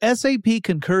 but with SAP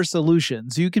Concur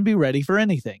Solutions, you can be ready for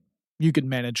anything. You can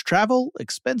manage travel,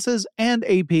 expenses, and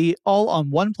AP all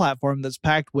on one platform that's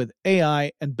packed with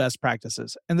AI and best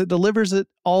practices, and that delivers it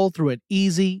all through an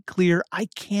easy, clear, I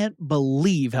can't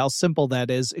believe how simple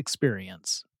that is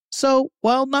experience. So,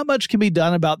 while not much can be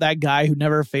done about that guy who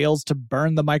never fails to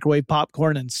burn the microwave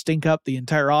popcorn and stink up the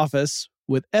entire office,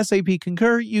 with SAP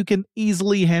Concur, you can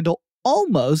easily handle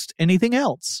almost anything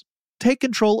else. Take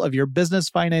control of your business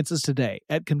finances today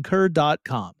at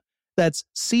Concur.com. That's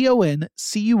CONCUR.com.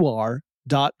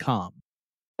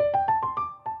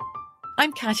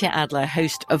 I'm Katya Adler,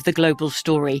 host of The Global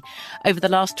Story. Over the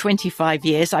last 25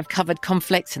 years, I've covered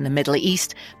conflicts in the Middle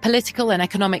East, political and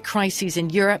economic crises in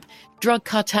Europe, drug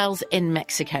cartels in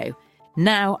Mexico.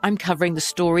 Now I'm covering the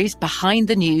stories behind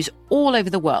the news all over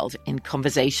the world in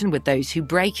conversation with those who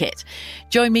break it.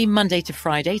 Join me Monday to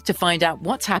Friday to find out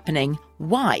what's happening,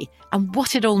 why, and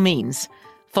what it all means.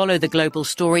 Follow The Global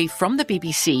Story from the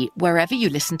BBC wherever you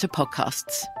listen to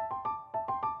podcasts.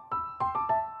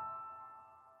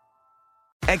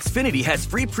 Xfinity has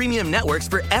free premium networks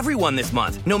for everyone this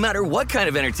month, no matter what kind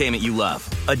of entertainment you love.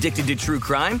 Addicted to true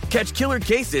crime? Catch killer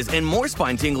cases and more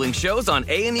spine-tingling shows on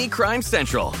A&E Crime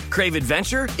Central. Crave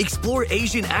adventure? Explore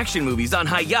Asian action movies on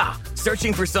Hi-Ya.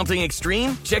 Searching for something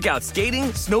extreme? Check out skating,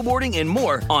 snowboarding, and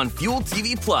more on Fuel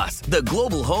TV Plus, the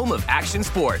global home of action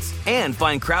sports. And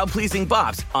find crowd-pleasing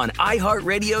bops on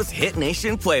iHeartRadio's Hit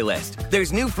Nation playlist.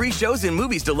 There's new free shows and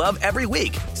movies to love every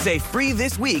week. Say free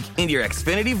this week in your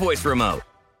Xfinity voice remote.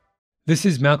 This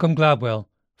is Malcolm Gladwell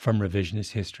from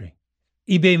Revisionist History.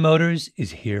 eBay Motors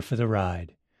is here for the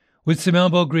ride. With some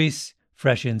elbow grease,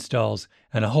 fresh installs,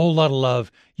 and a whole lot of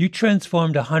love, you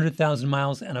transformed 100,000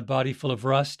 miles and a body full of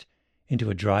rust into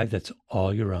a drive that's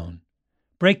all your own.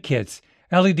 Brake kits,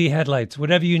 LED headlights,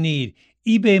 whatever you need,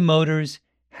 eBay Motors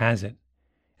has it.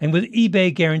 And with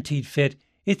eBay Guaranteed Fit,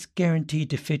 it's guaranteed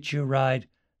to fit your ride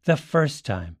the first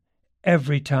time,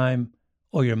 every time,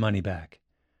 or your money back.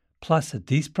 Plus, at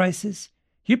these prices,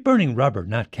 you're burning rubber,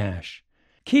 not cash.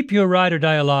 Keep your ride or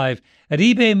die alive at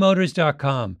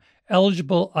ebaymotors.com.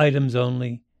 Eligible items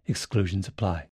only. Exclusions apply.